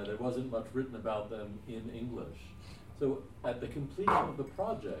 there wasn't much written about them in English. So at the completion of the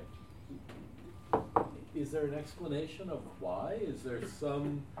project, is there an explanation of why? Is there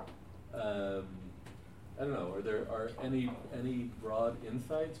some I don't know, are any broad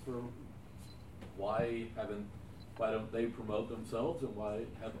insights for why don't they promote themselves and why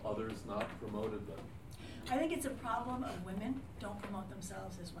have others not promoted them? I think it's a problem of women don't promote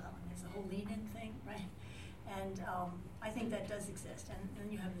themselves as well. I mean, it's a whole lean-in thing, right? And I think that does exist. And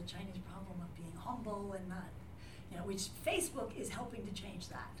then you have the Chinese problem of being humble and not, which Facebook is helping to change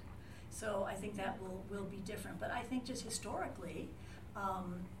that. So I think that will be different. But I think just historically,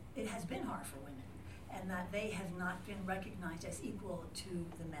 it has been hard for women, and that they have not been recognized as equal to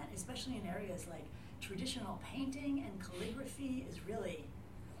the men, especially in areas like traditional painting and calligraphy is really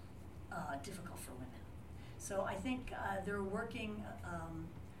difficult for women. So I think they're working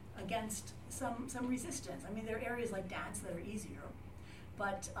against some resistance. I mean, there are areas like dance that are easier,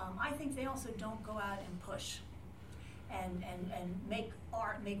 but I think they also don't go out and push and make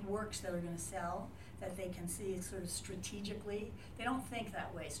art, make works that are going to sell, that they can see sort of strategically. They don't think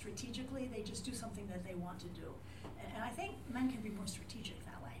that way. Strategically, they just do something that they want to do. And I think men can be more strategic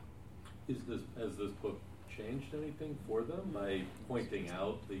that way. Has this book changed anything for them by pointing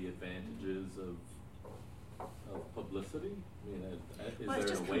out the advantages of publicity? I mean, is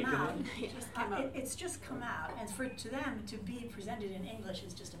there an awakening? It's just come out, and to them to be presented in English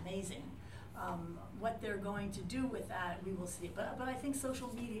is just amazing. What they're going to do with that, we will see. But I think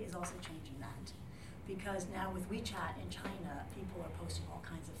social media is also changing that, because now with WeChat in China, people are posting all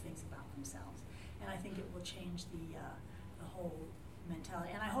kinds of things about themselves, and I think it will change the whole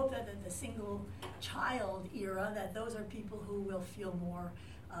mentality. And I hope that the single child era, that those are people who will feel more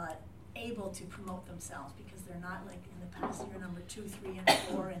able to promote themselves, because they're not like in the past, you're number 2, 3, and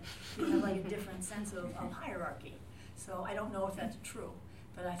 4, and you have like a different sense of hierarchy. So I don't know if that's true,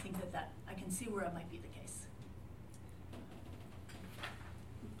 but I think that I can see where it might be the case.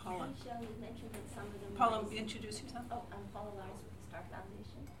 Paula. Michelle, you mentioned that some of them. Paula, introduce yourself. Oh, I'm Paula Lars with the Star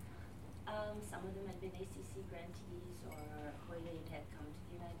Foundation. Some of them had been ACC grantees or they had come to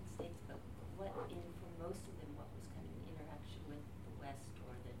the United States, but for most of them, what was kind of an interaction with the West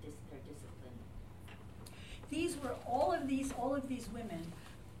or their discipline? These were all of these women.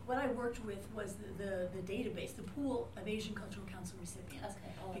 What I worked with was the database, the pool of Asian Cultural Council recipients,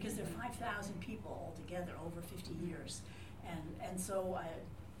 because there are 5,000 people altogether over 50 years, and so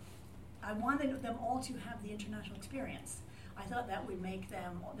I wanted them all to have the international experience. I thought that would make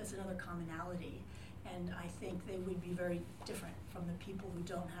them, that's another commonality, and I think they would be very different from the people who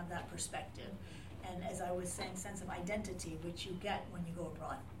don't have that perspective. And as I was saying, sense of identity, which you get when you go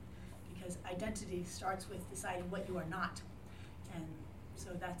abroad, because identity starts with deciding what you are not, and so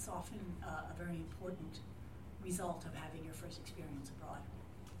that's often a very important result of having your first experience abroad.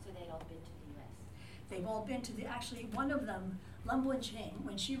 So they'd all been to the U.S.? They've all been to actually one of them, Lum Wen-ching,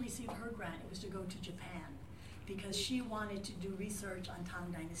 when she received her grant, it was to go to Japan, because she wanted to do research on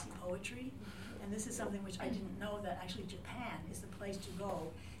Tang Dynasty poetry. And this is something which I didn't know, that actually Japan is the place to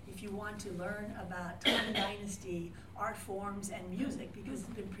go if you want to learn about Tang Dynasty art forms and music, because it's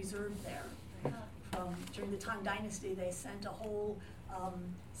been preserved there. During the Tang Dynasty, they sent a whole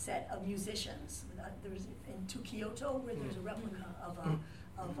set of musicians. There was to Kyoto, where there's a replica of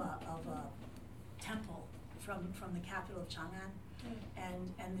a temple from the capital of Chang'an,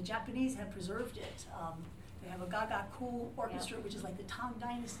 and the Japanese have preserved it. They have a Gagaku orchestra, which is like the Tang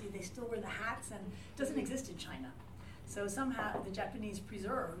Dynasty. They still wear the hats, and it doesn't exist in China. So somehow the Japanese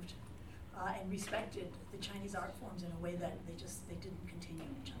preserved and respected the Chinese art forms in a way that they didn't continue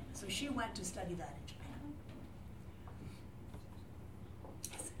in China. So she went to study that in Japan.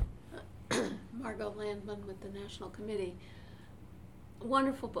 Yes. Margot Landman with the National Committee.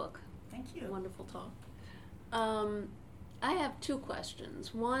 Wonderful book. Thank you. Wonderful talk. I have two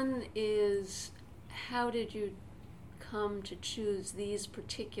questions. One is, how did you come to choose these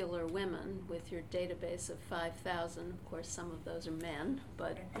particular women with your database of 5,000? Of course, some of those are men,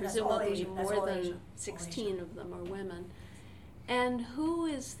 but presumably more than 16 of them are women. And who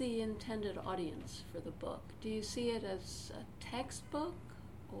is the intended audience for the book? Do you see it as a textbook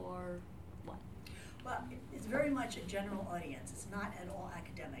or what? Well, it's very much a general audience. It's not at all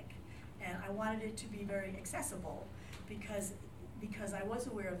academic. And I wanted it to be very accessible because I was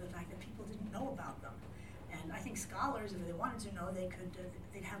aware of the fact that people didn't know about them. And I think scholars, if they wanted to know,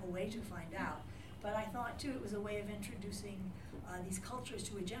 they'd have a way to find out. But I thought, too, it was a way of introducing these cultures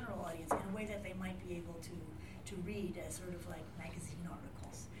to a general audience in a way that they might be able to read as sort of like magazine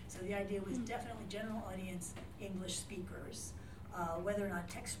articles. So the idea was definitely general audience, English speakers. Whether or not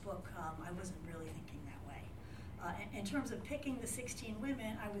textbook, I wasn't really thinking that way. In terms of picking the 16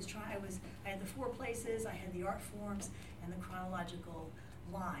 women, I had the 4 places, I had the art forms, and the chronological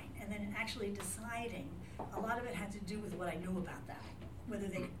line. And then actually deciding, a lot of it had to do with what I knew about them, whether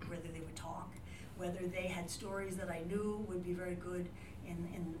they would talk, whether they had stories that I knew would be very good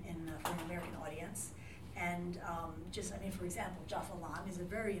for an American audience. And for example, Jaffa Lam is a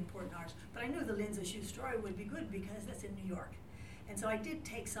very important artist, but I knew the Lin Zexu story would be good because that's in New York. And so I did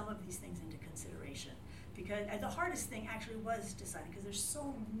take some of these things into consideration, because the hardest thing actually was deciding, because there's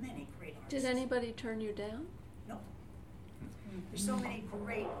so many great artists. Did anybody turn you down? No. There's so many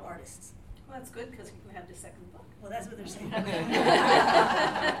great artists. Well, that's good because you can have the second book. Well, that's what they're saying. I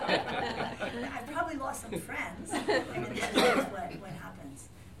probably lost some friends. I mean, this is what happens.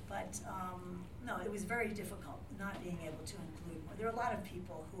 But no, it was very difficult not being able to include more. There are a lot of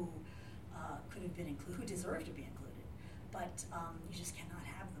people who could have been included, who deserve to be included, but you just cannot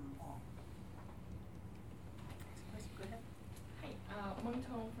have them all. Go ahead. Hi, Meng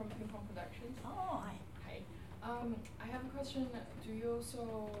Tong from Ping Pong Productions. Oh, hi. Hi. I have a question. Do you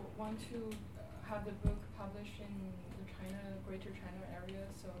also want to have the book published in the Greater China area?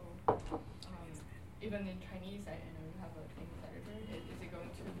 So even in Chinese, I know you have a Chinese editor. Is it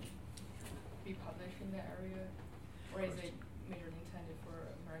going to be published in the area, or is it majorly intended for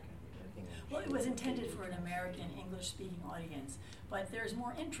American readers? Well, it was intended for an American English-speaking audience, but there's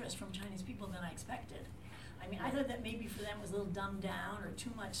more interest from Chinese people than I expected. I mean, I thought that maybe for them it was a little dumbed down or too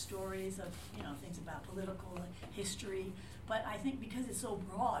much stories of, things about political history. But I think because it's so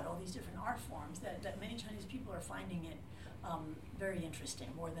broad, all these different art forms, that many Chinese people are finding it very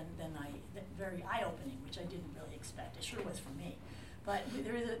interesting, more than very eye-opening, which I didn't really expect. It sure was for me. But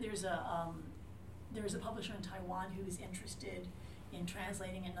there's a publisher in Taiwan who is interested in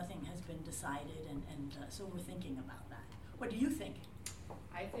translating it. Nothing has been decided, and so we're thinking about that. What do you think?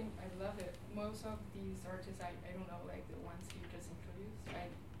 I think I love it. Most of these artists, I don't know, like the ones you just introduced.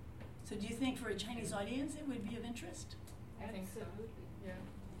 So do you think for a Chinese audience it would be of interest? I think so. Yeah,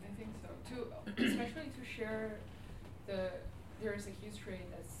 I think so. Especially to share there is a history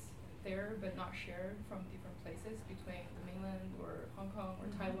that's there but not shared from different places between the mainland or Hong Kong or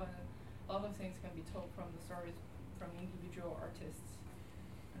Taiwan. A lot of things can be told from the stories from individual artists,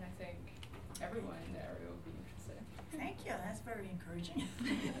 and I think everyone in the area would be interested. Thank you. That's very encouraging.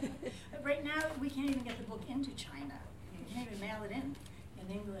 Right now, we can't even get the book into China. You can't even mail it in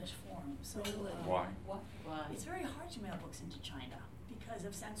English form. So Why? It's very hard to mail books into China because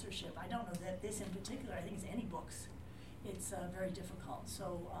of censorship. I don't know that this in particular. I think it's any books. It's very difficult.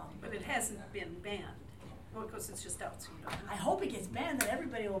 So, but it hasn't been banned. Well, because it's just out, so you don't know. I hope it gets banned, that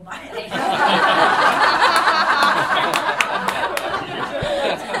everybody will buy it.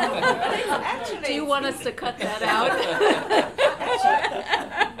 Actually, do you want us to cut that out?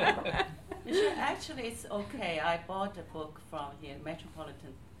 Actually, it's okay. I bought a book from here,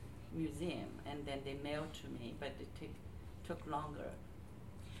 Metropolitan Museum, and then they mailed to me, but it took longer.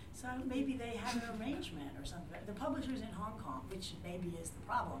 So maybe they have an arrangement or something. The publisher's in Hong Kong, which maybe is the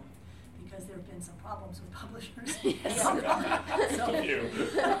problem, because there have been some problems with publishers in Hong Kong. So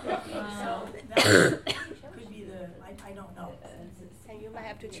that could be I don't know. And you might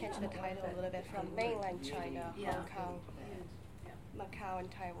have to change the title a little bit from mainland China, Hong Kong, Macau, and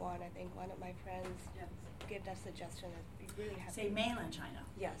Taiwan. I think one of my friends gave that suggestion that we really have to say mainland China.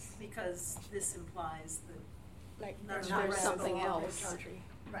 Yes, because this implies that there's something else. Country.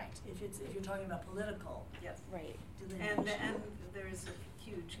 Right. If you're talking about political. Yes. Right. And there is a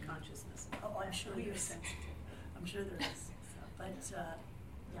huge consciousness. Oh, I'm sure there is. I'm sure there is. But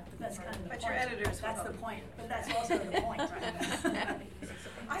but that's kind of the point. But your editors. That's the point. But that's also the point, right?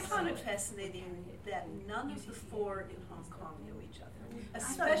 I found it fascinating that none of the four in Hong Kong knew each other.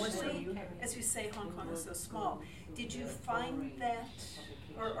 Especially, as you say, Hong Kong is so small. Did you find that,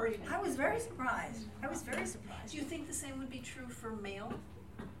 or you? I was very surprised. Do you think the same would be true for male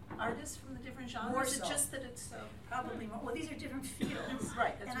artists from the different genres? More Is so. it just that it's so? Probably more. Well, these are different fields.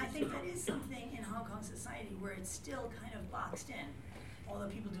 Right. And I think that is something in Hong Kong society where it's still kind of boxed in. Although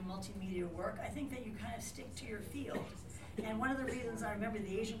people do multimedia work, I think that you kind of stick to your field. And one of the reasons I remember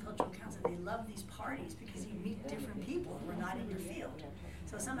the Asian Cultural Council, they love these parties because you meet different people who are not in your field.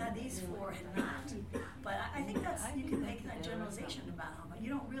 So somehow these four had not. But I think you can make that generalization about Hong Kong. You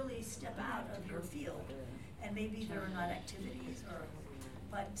don't really step out of your field. And maybe there are not activities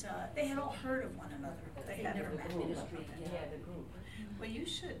but they had all heard of one another. They had never met. Well,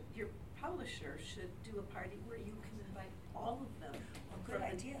 your publisher should do a party where you can invite all of them. Good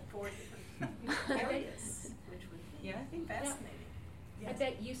idea. 4 different areas, which would be I think fascinating. I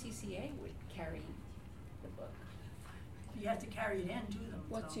bet UCCA would carry the book. You have to carry it in to them.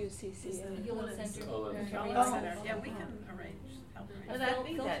 What's so. UCCA? The Hewlett Center. Center. Yeah, we can help arrange. But I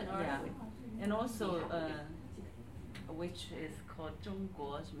think that, and also, which is called 中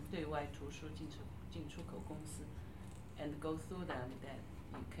国什么对外图书进出口公司, and go through them that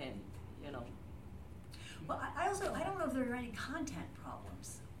you can, Well, I don't know if there are any content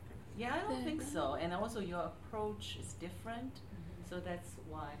problems. Yeah, I don't think so. And also your approach is different, so that's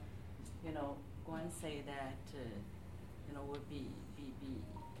why, Guan say that, would be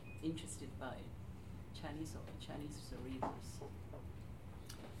interested by Chinese readers. So,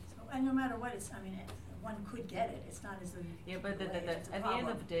 and no matter what, one could get it. It's not as though yeah, but at the end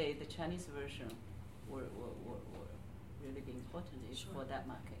of the day, the Chinese version will really be important for that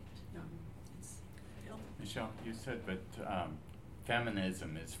market. Yeah. Michelle, you said that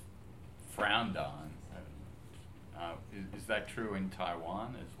feminism is frowned on. Is that true in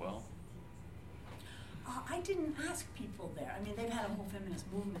Taiwan as well? I didn't ask people there. They've had a whole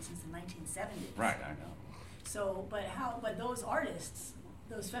feminist movement since the 1970s. Right, I know. So, but those artists,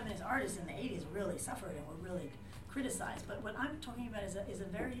 those feminist artists in the 80s really suffered and were really criticized. But what I'm talking about is a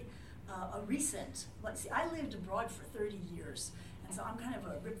very a recent. I lived abroad for 30 years, and so I'm kind of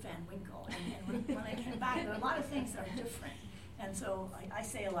a Rip Van Winkle. And when I came back, there are a lot of things that are different. And so I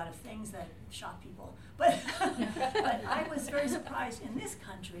say a lot of things that shock people. But I was very surprised in this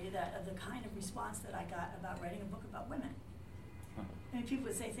country of the kind of response that I got about writing a book about women. People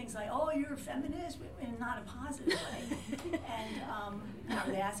would say things like, "Oh, you're a feminist," in not a positive way. And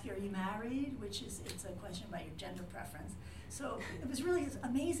they ask you, "Are you married?" It's a question about your gender preference. So it was really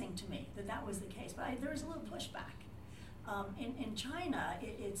amazing to me that was the case. But there was a little pushback. In China,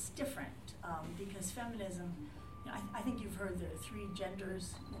 it's different because feminism. I think you've heard there are 3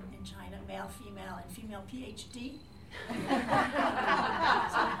 genders in China: male, female, and female PhD.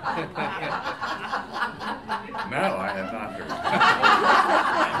 No, I have not heard.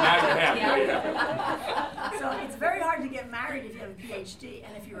 So it's very hard to get married if you have a PhD,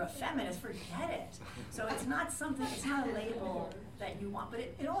 and if you're a feminist, forget it. So it's not a label that you want, but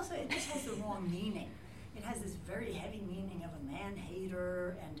it just has the wrong meaning. It has this very heavy meaning of a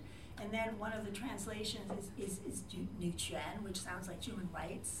man-hater, and then one of the translations is Nuquan, which sounds like human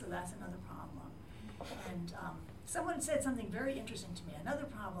rights, so that's another problem. And someone said something very interesting to me. Another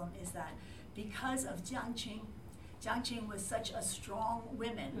problem is that because of Jiang Qing was such a strong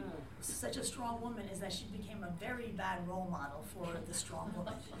woman, is that she became a very bad role model for the strong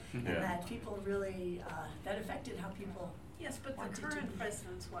woman. And that people really, that affected how people Yes, but the current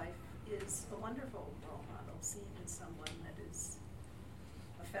president's wife is a wonderful role model, seen as someone that is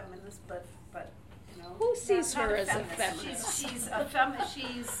a feminist, but who sees not her a as a feminist? She's a feminist.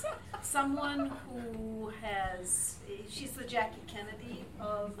 She's someone who she's the Jackie Kennedy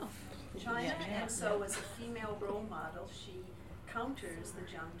of China, and so as a female role model, she counters the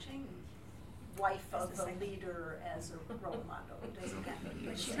Jiang Qing wife of the leader as a role model.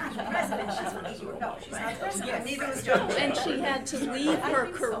 But she's not the president. She's the leader. No, she's not the president. Neither was Jiang Qing. And she had to leave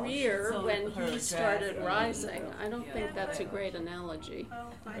her career when he started rising. I don't think that's a great analogy.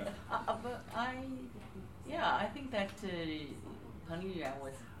 I think that Peng Yuan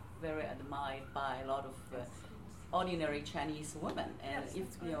was very admired by a lot of ordinary Chinese women, and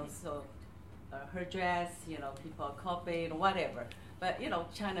her dress, people copied, whatever. But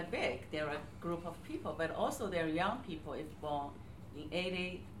China big, there are a group of people, but also there are young people if born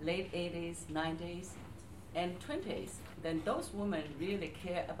in late 80s, 90s, and 20s. Then those women really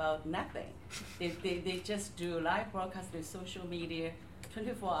care about nothing. They just do live broadcast on social media,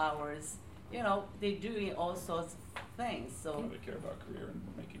 24 hours. They're doing all sorts of things. So they care about career and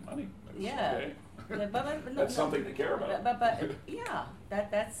making money. Okay. That's something to care about. But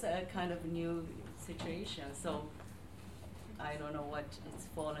that's a kind of new situation. So I don't know what it's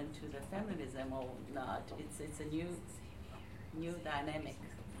fallen to the feminism or not. It's a new dynamic.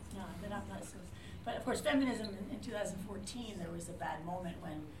 No, but of course, feminism in 2014, there was a bad moment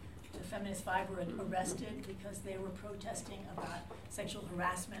when the Feminist Five were arrested because they were protesting about sexual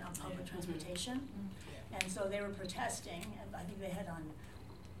harassment on public transportation. And so they were protesting, and I think they had on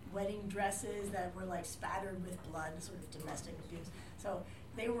wedding dresses that were spattered with blood, sort of domestic abuse. So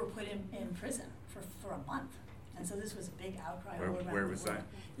they were put in prison for a month. And so this was a big outcry all around the world. Where was that?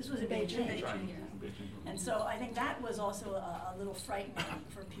 This was in Beijing. And so I think that was also a little frightening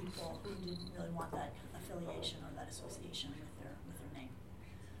for people who didn't really want that affiliation or that association with their name.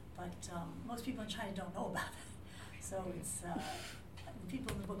 But most people in China don't know about it. So it's the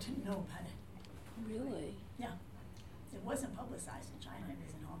people in the book didn't know about it. Really? Yeah. It wasn't publicized in China. It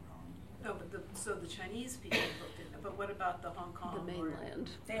was in Hong Kong. No, but so the Chinese people didn't know. But what about the Hong Kong? The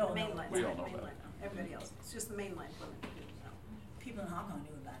mainland. They all know. Mainland. We all know mainland. Everybody else. It's just the mainland women who didn't know. People in Hong Kong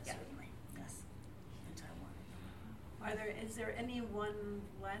knew about it, certainly. Yes. In Taiwan. Is there any one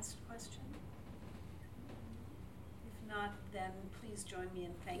last question? If not, then please join me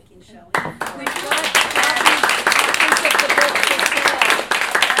in thanking Shelley. We've got copies of the book for sale.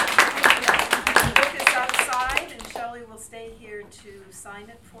 The book is out sign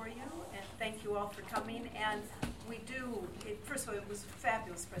it for you. And thank you all for coming. And we do, first of all, it was a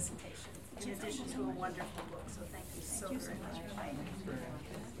fabulous presentation, in addition to a wonderful book. So thank you so very much.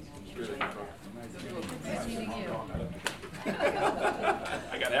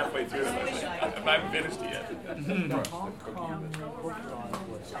 I got halfway through it. I haven't finished it yet.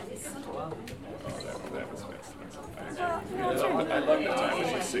 That was best. I love the time when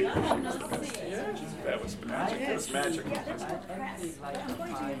she sings. That was magic. It was magic.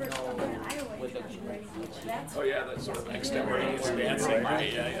 Oh yeah, that sort of extemporaneous dancing.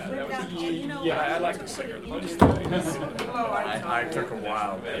 Yeah. That was I like to sing her the most. I took a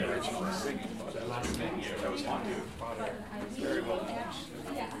while there. She was singing. That was fun too. Very well.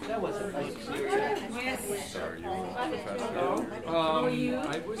 That was a nice experience. Sorry, you I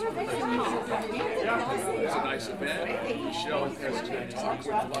was It was a nice event. Michelle has to talk with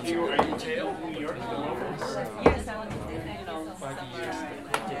lots of detail. Yes, I want to say, 5 years,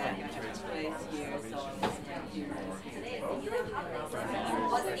 different place here, so I was 10 years.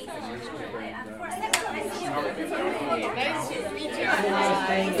 Nice to meet you. I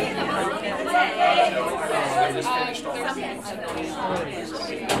just finished so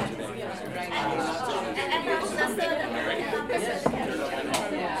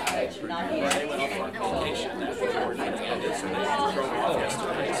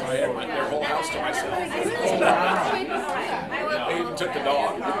I had their whole house to myself. I even took the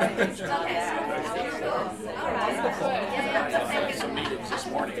dog. Some meetings this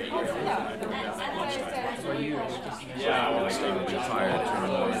morning. Yeah, I was retired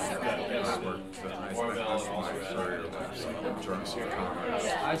journalist. I worked. I spent most of my career with journalists of commerce.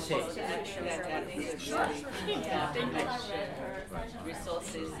 I see.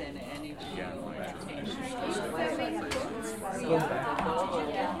 Resources and energy. Go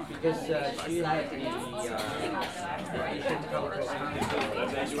back. Because she had the Asian Cultural Council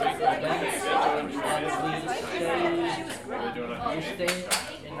you stay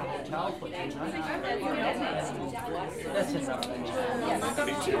in the hotel for 2 nights. That's enough.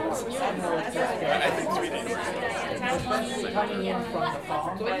 I think 3 days. Especially coming in from the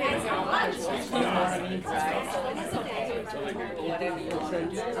farm. Whatever you want to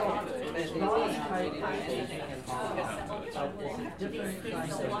do. There's no type of Asian involved. Different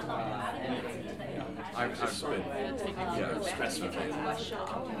kinds of I've been stressful.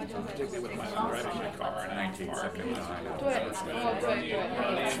 Particularly with my driving my car in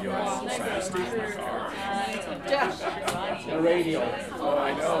 1979. The radio. Oh,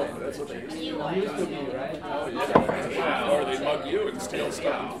 I know. That's what they used to be, right? Oh, yeah. Or they mug you and steal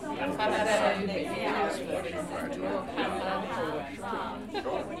stuff.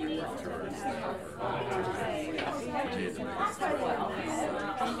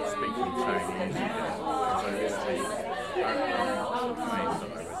 Speaking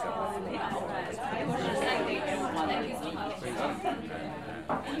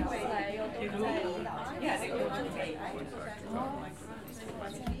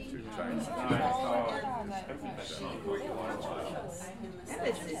Chinese,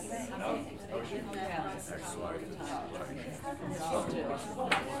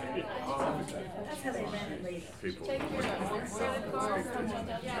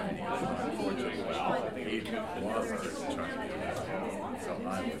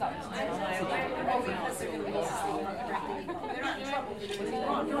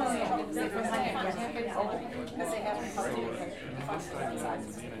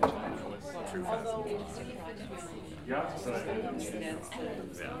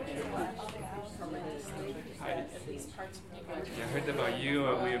 I heard about you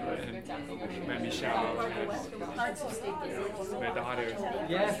with Michelle, with the others.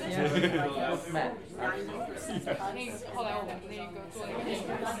 Yes, Matt.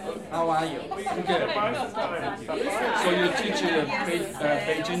 How are you? Good. So you teach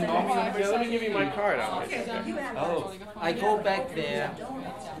Beijing Normal? Yeah, let me give you my card. Oh, I go back there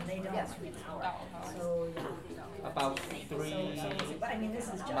about 3 months. I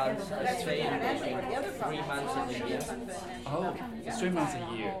stay in Beijing 3 months in a year. Oh, 3 months a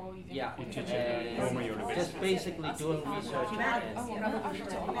year. Yeah. You teach at Normal University. Just basically doing research.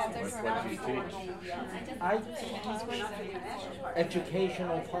 What do you teach? I teach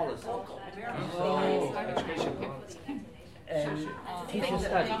educational policy. Oh, education policy. And teacher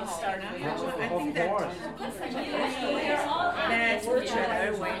studies. Of course. That's each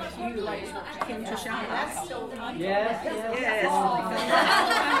other when you came to Shanghai. Yes.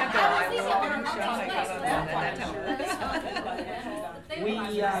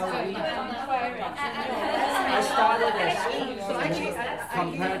 I started as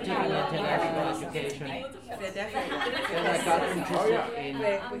comparative and international education. Then I got interested in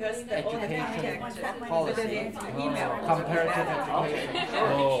education policy, comparative education.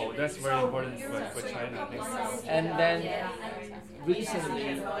 Oh, that's very important for China, I think. And then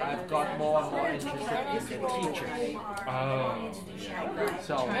recently, I've got more and more interested in the teachers. Oh.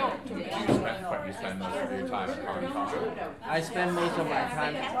 So You spend most of your time at Hong Kong. I spend most of my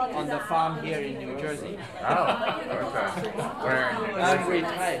time on the farm here in New Jersey. Oh, okay. Where in New I'm Jersey?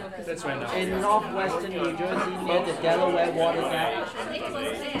 retired. That's right now. In northwestern New Jersey, near the Delaware Water Gap,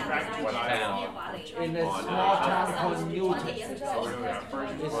 in a small town called Newton. It's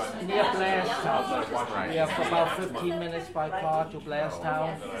near Blairstown. We have about 15 minutes by car to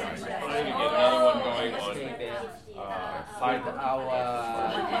Blairstown. Stay there with our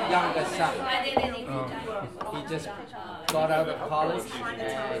youngest son. He just got out of college and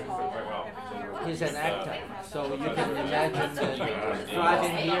he's an actor. So you can imagine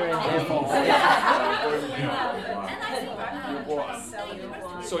driving here and there for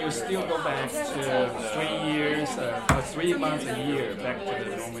So you still go back to 3 years, 3 months a year back to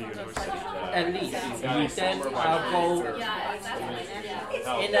the normal university? at least. Then I'll go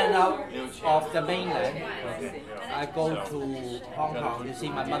in and out of the mainland. I go to Hong Kong to see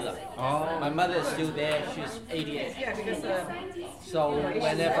my mother. Oh. My mother is still there. She's 88. So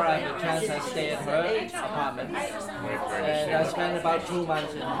whenever I have a chance, I stay at her apartment. And I spend about 2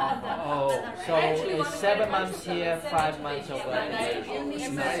 months in Hong Kong. Oh. So it's 7 months here, 5 months over there. It's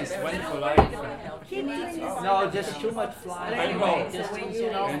nice, wonderful life. No, just too much flying. I know. Distance,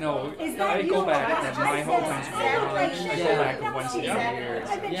 you know. I know. I go back at my home country. I go back once a year.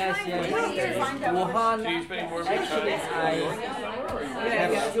 Yes, yes. Wuhan, actually, I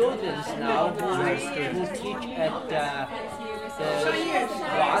have students now who teach at the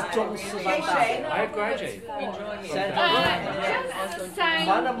Huazhong Sibang. I graduate. Central China.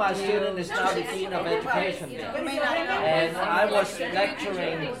 One of my students is now the Dean of Education there. And I was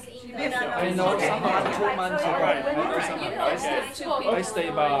lecturing in Wuhan 2 months ago. I stay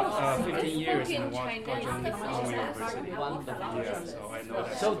about 15 years in Huazhong University. Yeah, so I know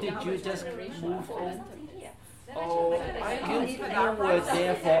that. So did you just move home? Oh, you were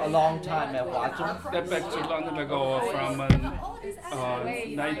there for a long time at Huazhong? Got back to London ago from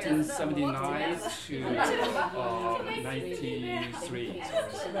 1979 to 93.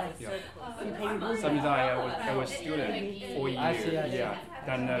 Yeah. 79 I was student 4 years. I see. Yeah.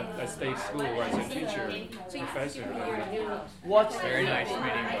 Then I stayed school as a teacher, professor. What's very nice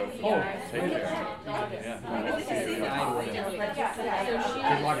meeting both. Oh, take care.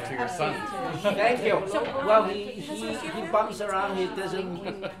 Good luck to your son. Thank you. Well, he bumps around. He doesn't,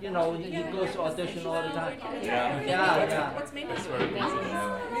 you know, he goes to audition all the time. Yeah. Yeah. That's very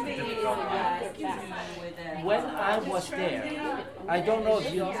When I was there, I don't know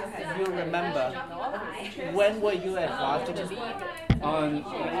if you remember. When were you at Huazhong? On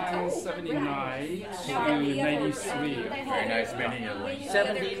 1979 to 93. Very nice meeting you.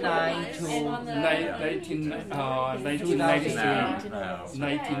 79 to 1993.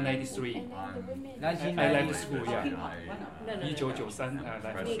 1993. I left school, yeah.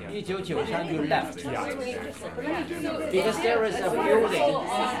 1993 you left. Yeah. Because there is a building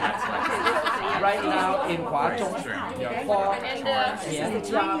right now in Huazhong called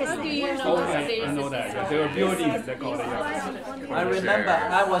Tianjia. Oh, I know that. Yeah. There are buildings that call it. Yeah. I remember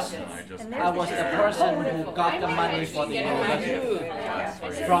I was the person who got the money for the university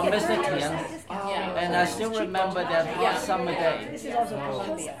from Mr. Tian, and I still remember that hot summer day.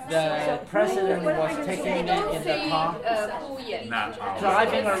 The president was taking me in the car,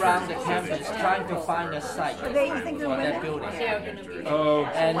 driving around the campus, trying to find a site for that building. Oh,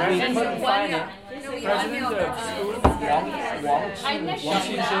 and we couldn't find it. President of school,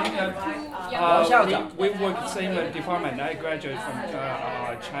 we work same department. I graduated from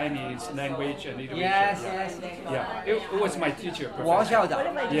Chinese language and literature. Yes. Yeah, it was my teacher.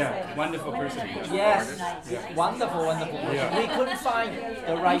 Yeah, wonderful person. Yes, yeah. Wonderful. Yeah. We couldn't find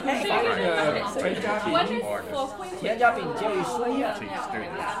the right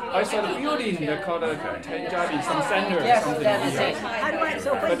I saw the building they called it Tianjia, some center or something. Yes,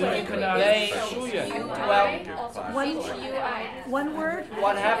 but then you cannot show it. Well, one word?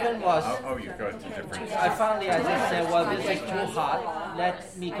 What happened was, you go to different. I just said, well, this is too hot.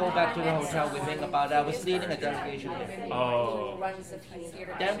 Let me go back to the hotel. We think about it. I was leading a delegation there. Oh.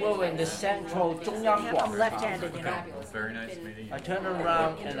 Then we were in the central Zhongyang. I'm left-handed, you know. Very nice meeting you. I turned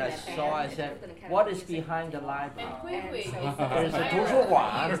around and I said, what is behind the library? There's a 图书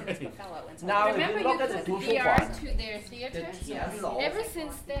馆. Now, if you look at the 图书馆, to their theater. Ever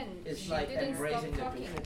since then, it's like embracing the 图书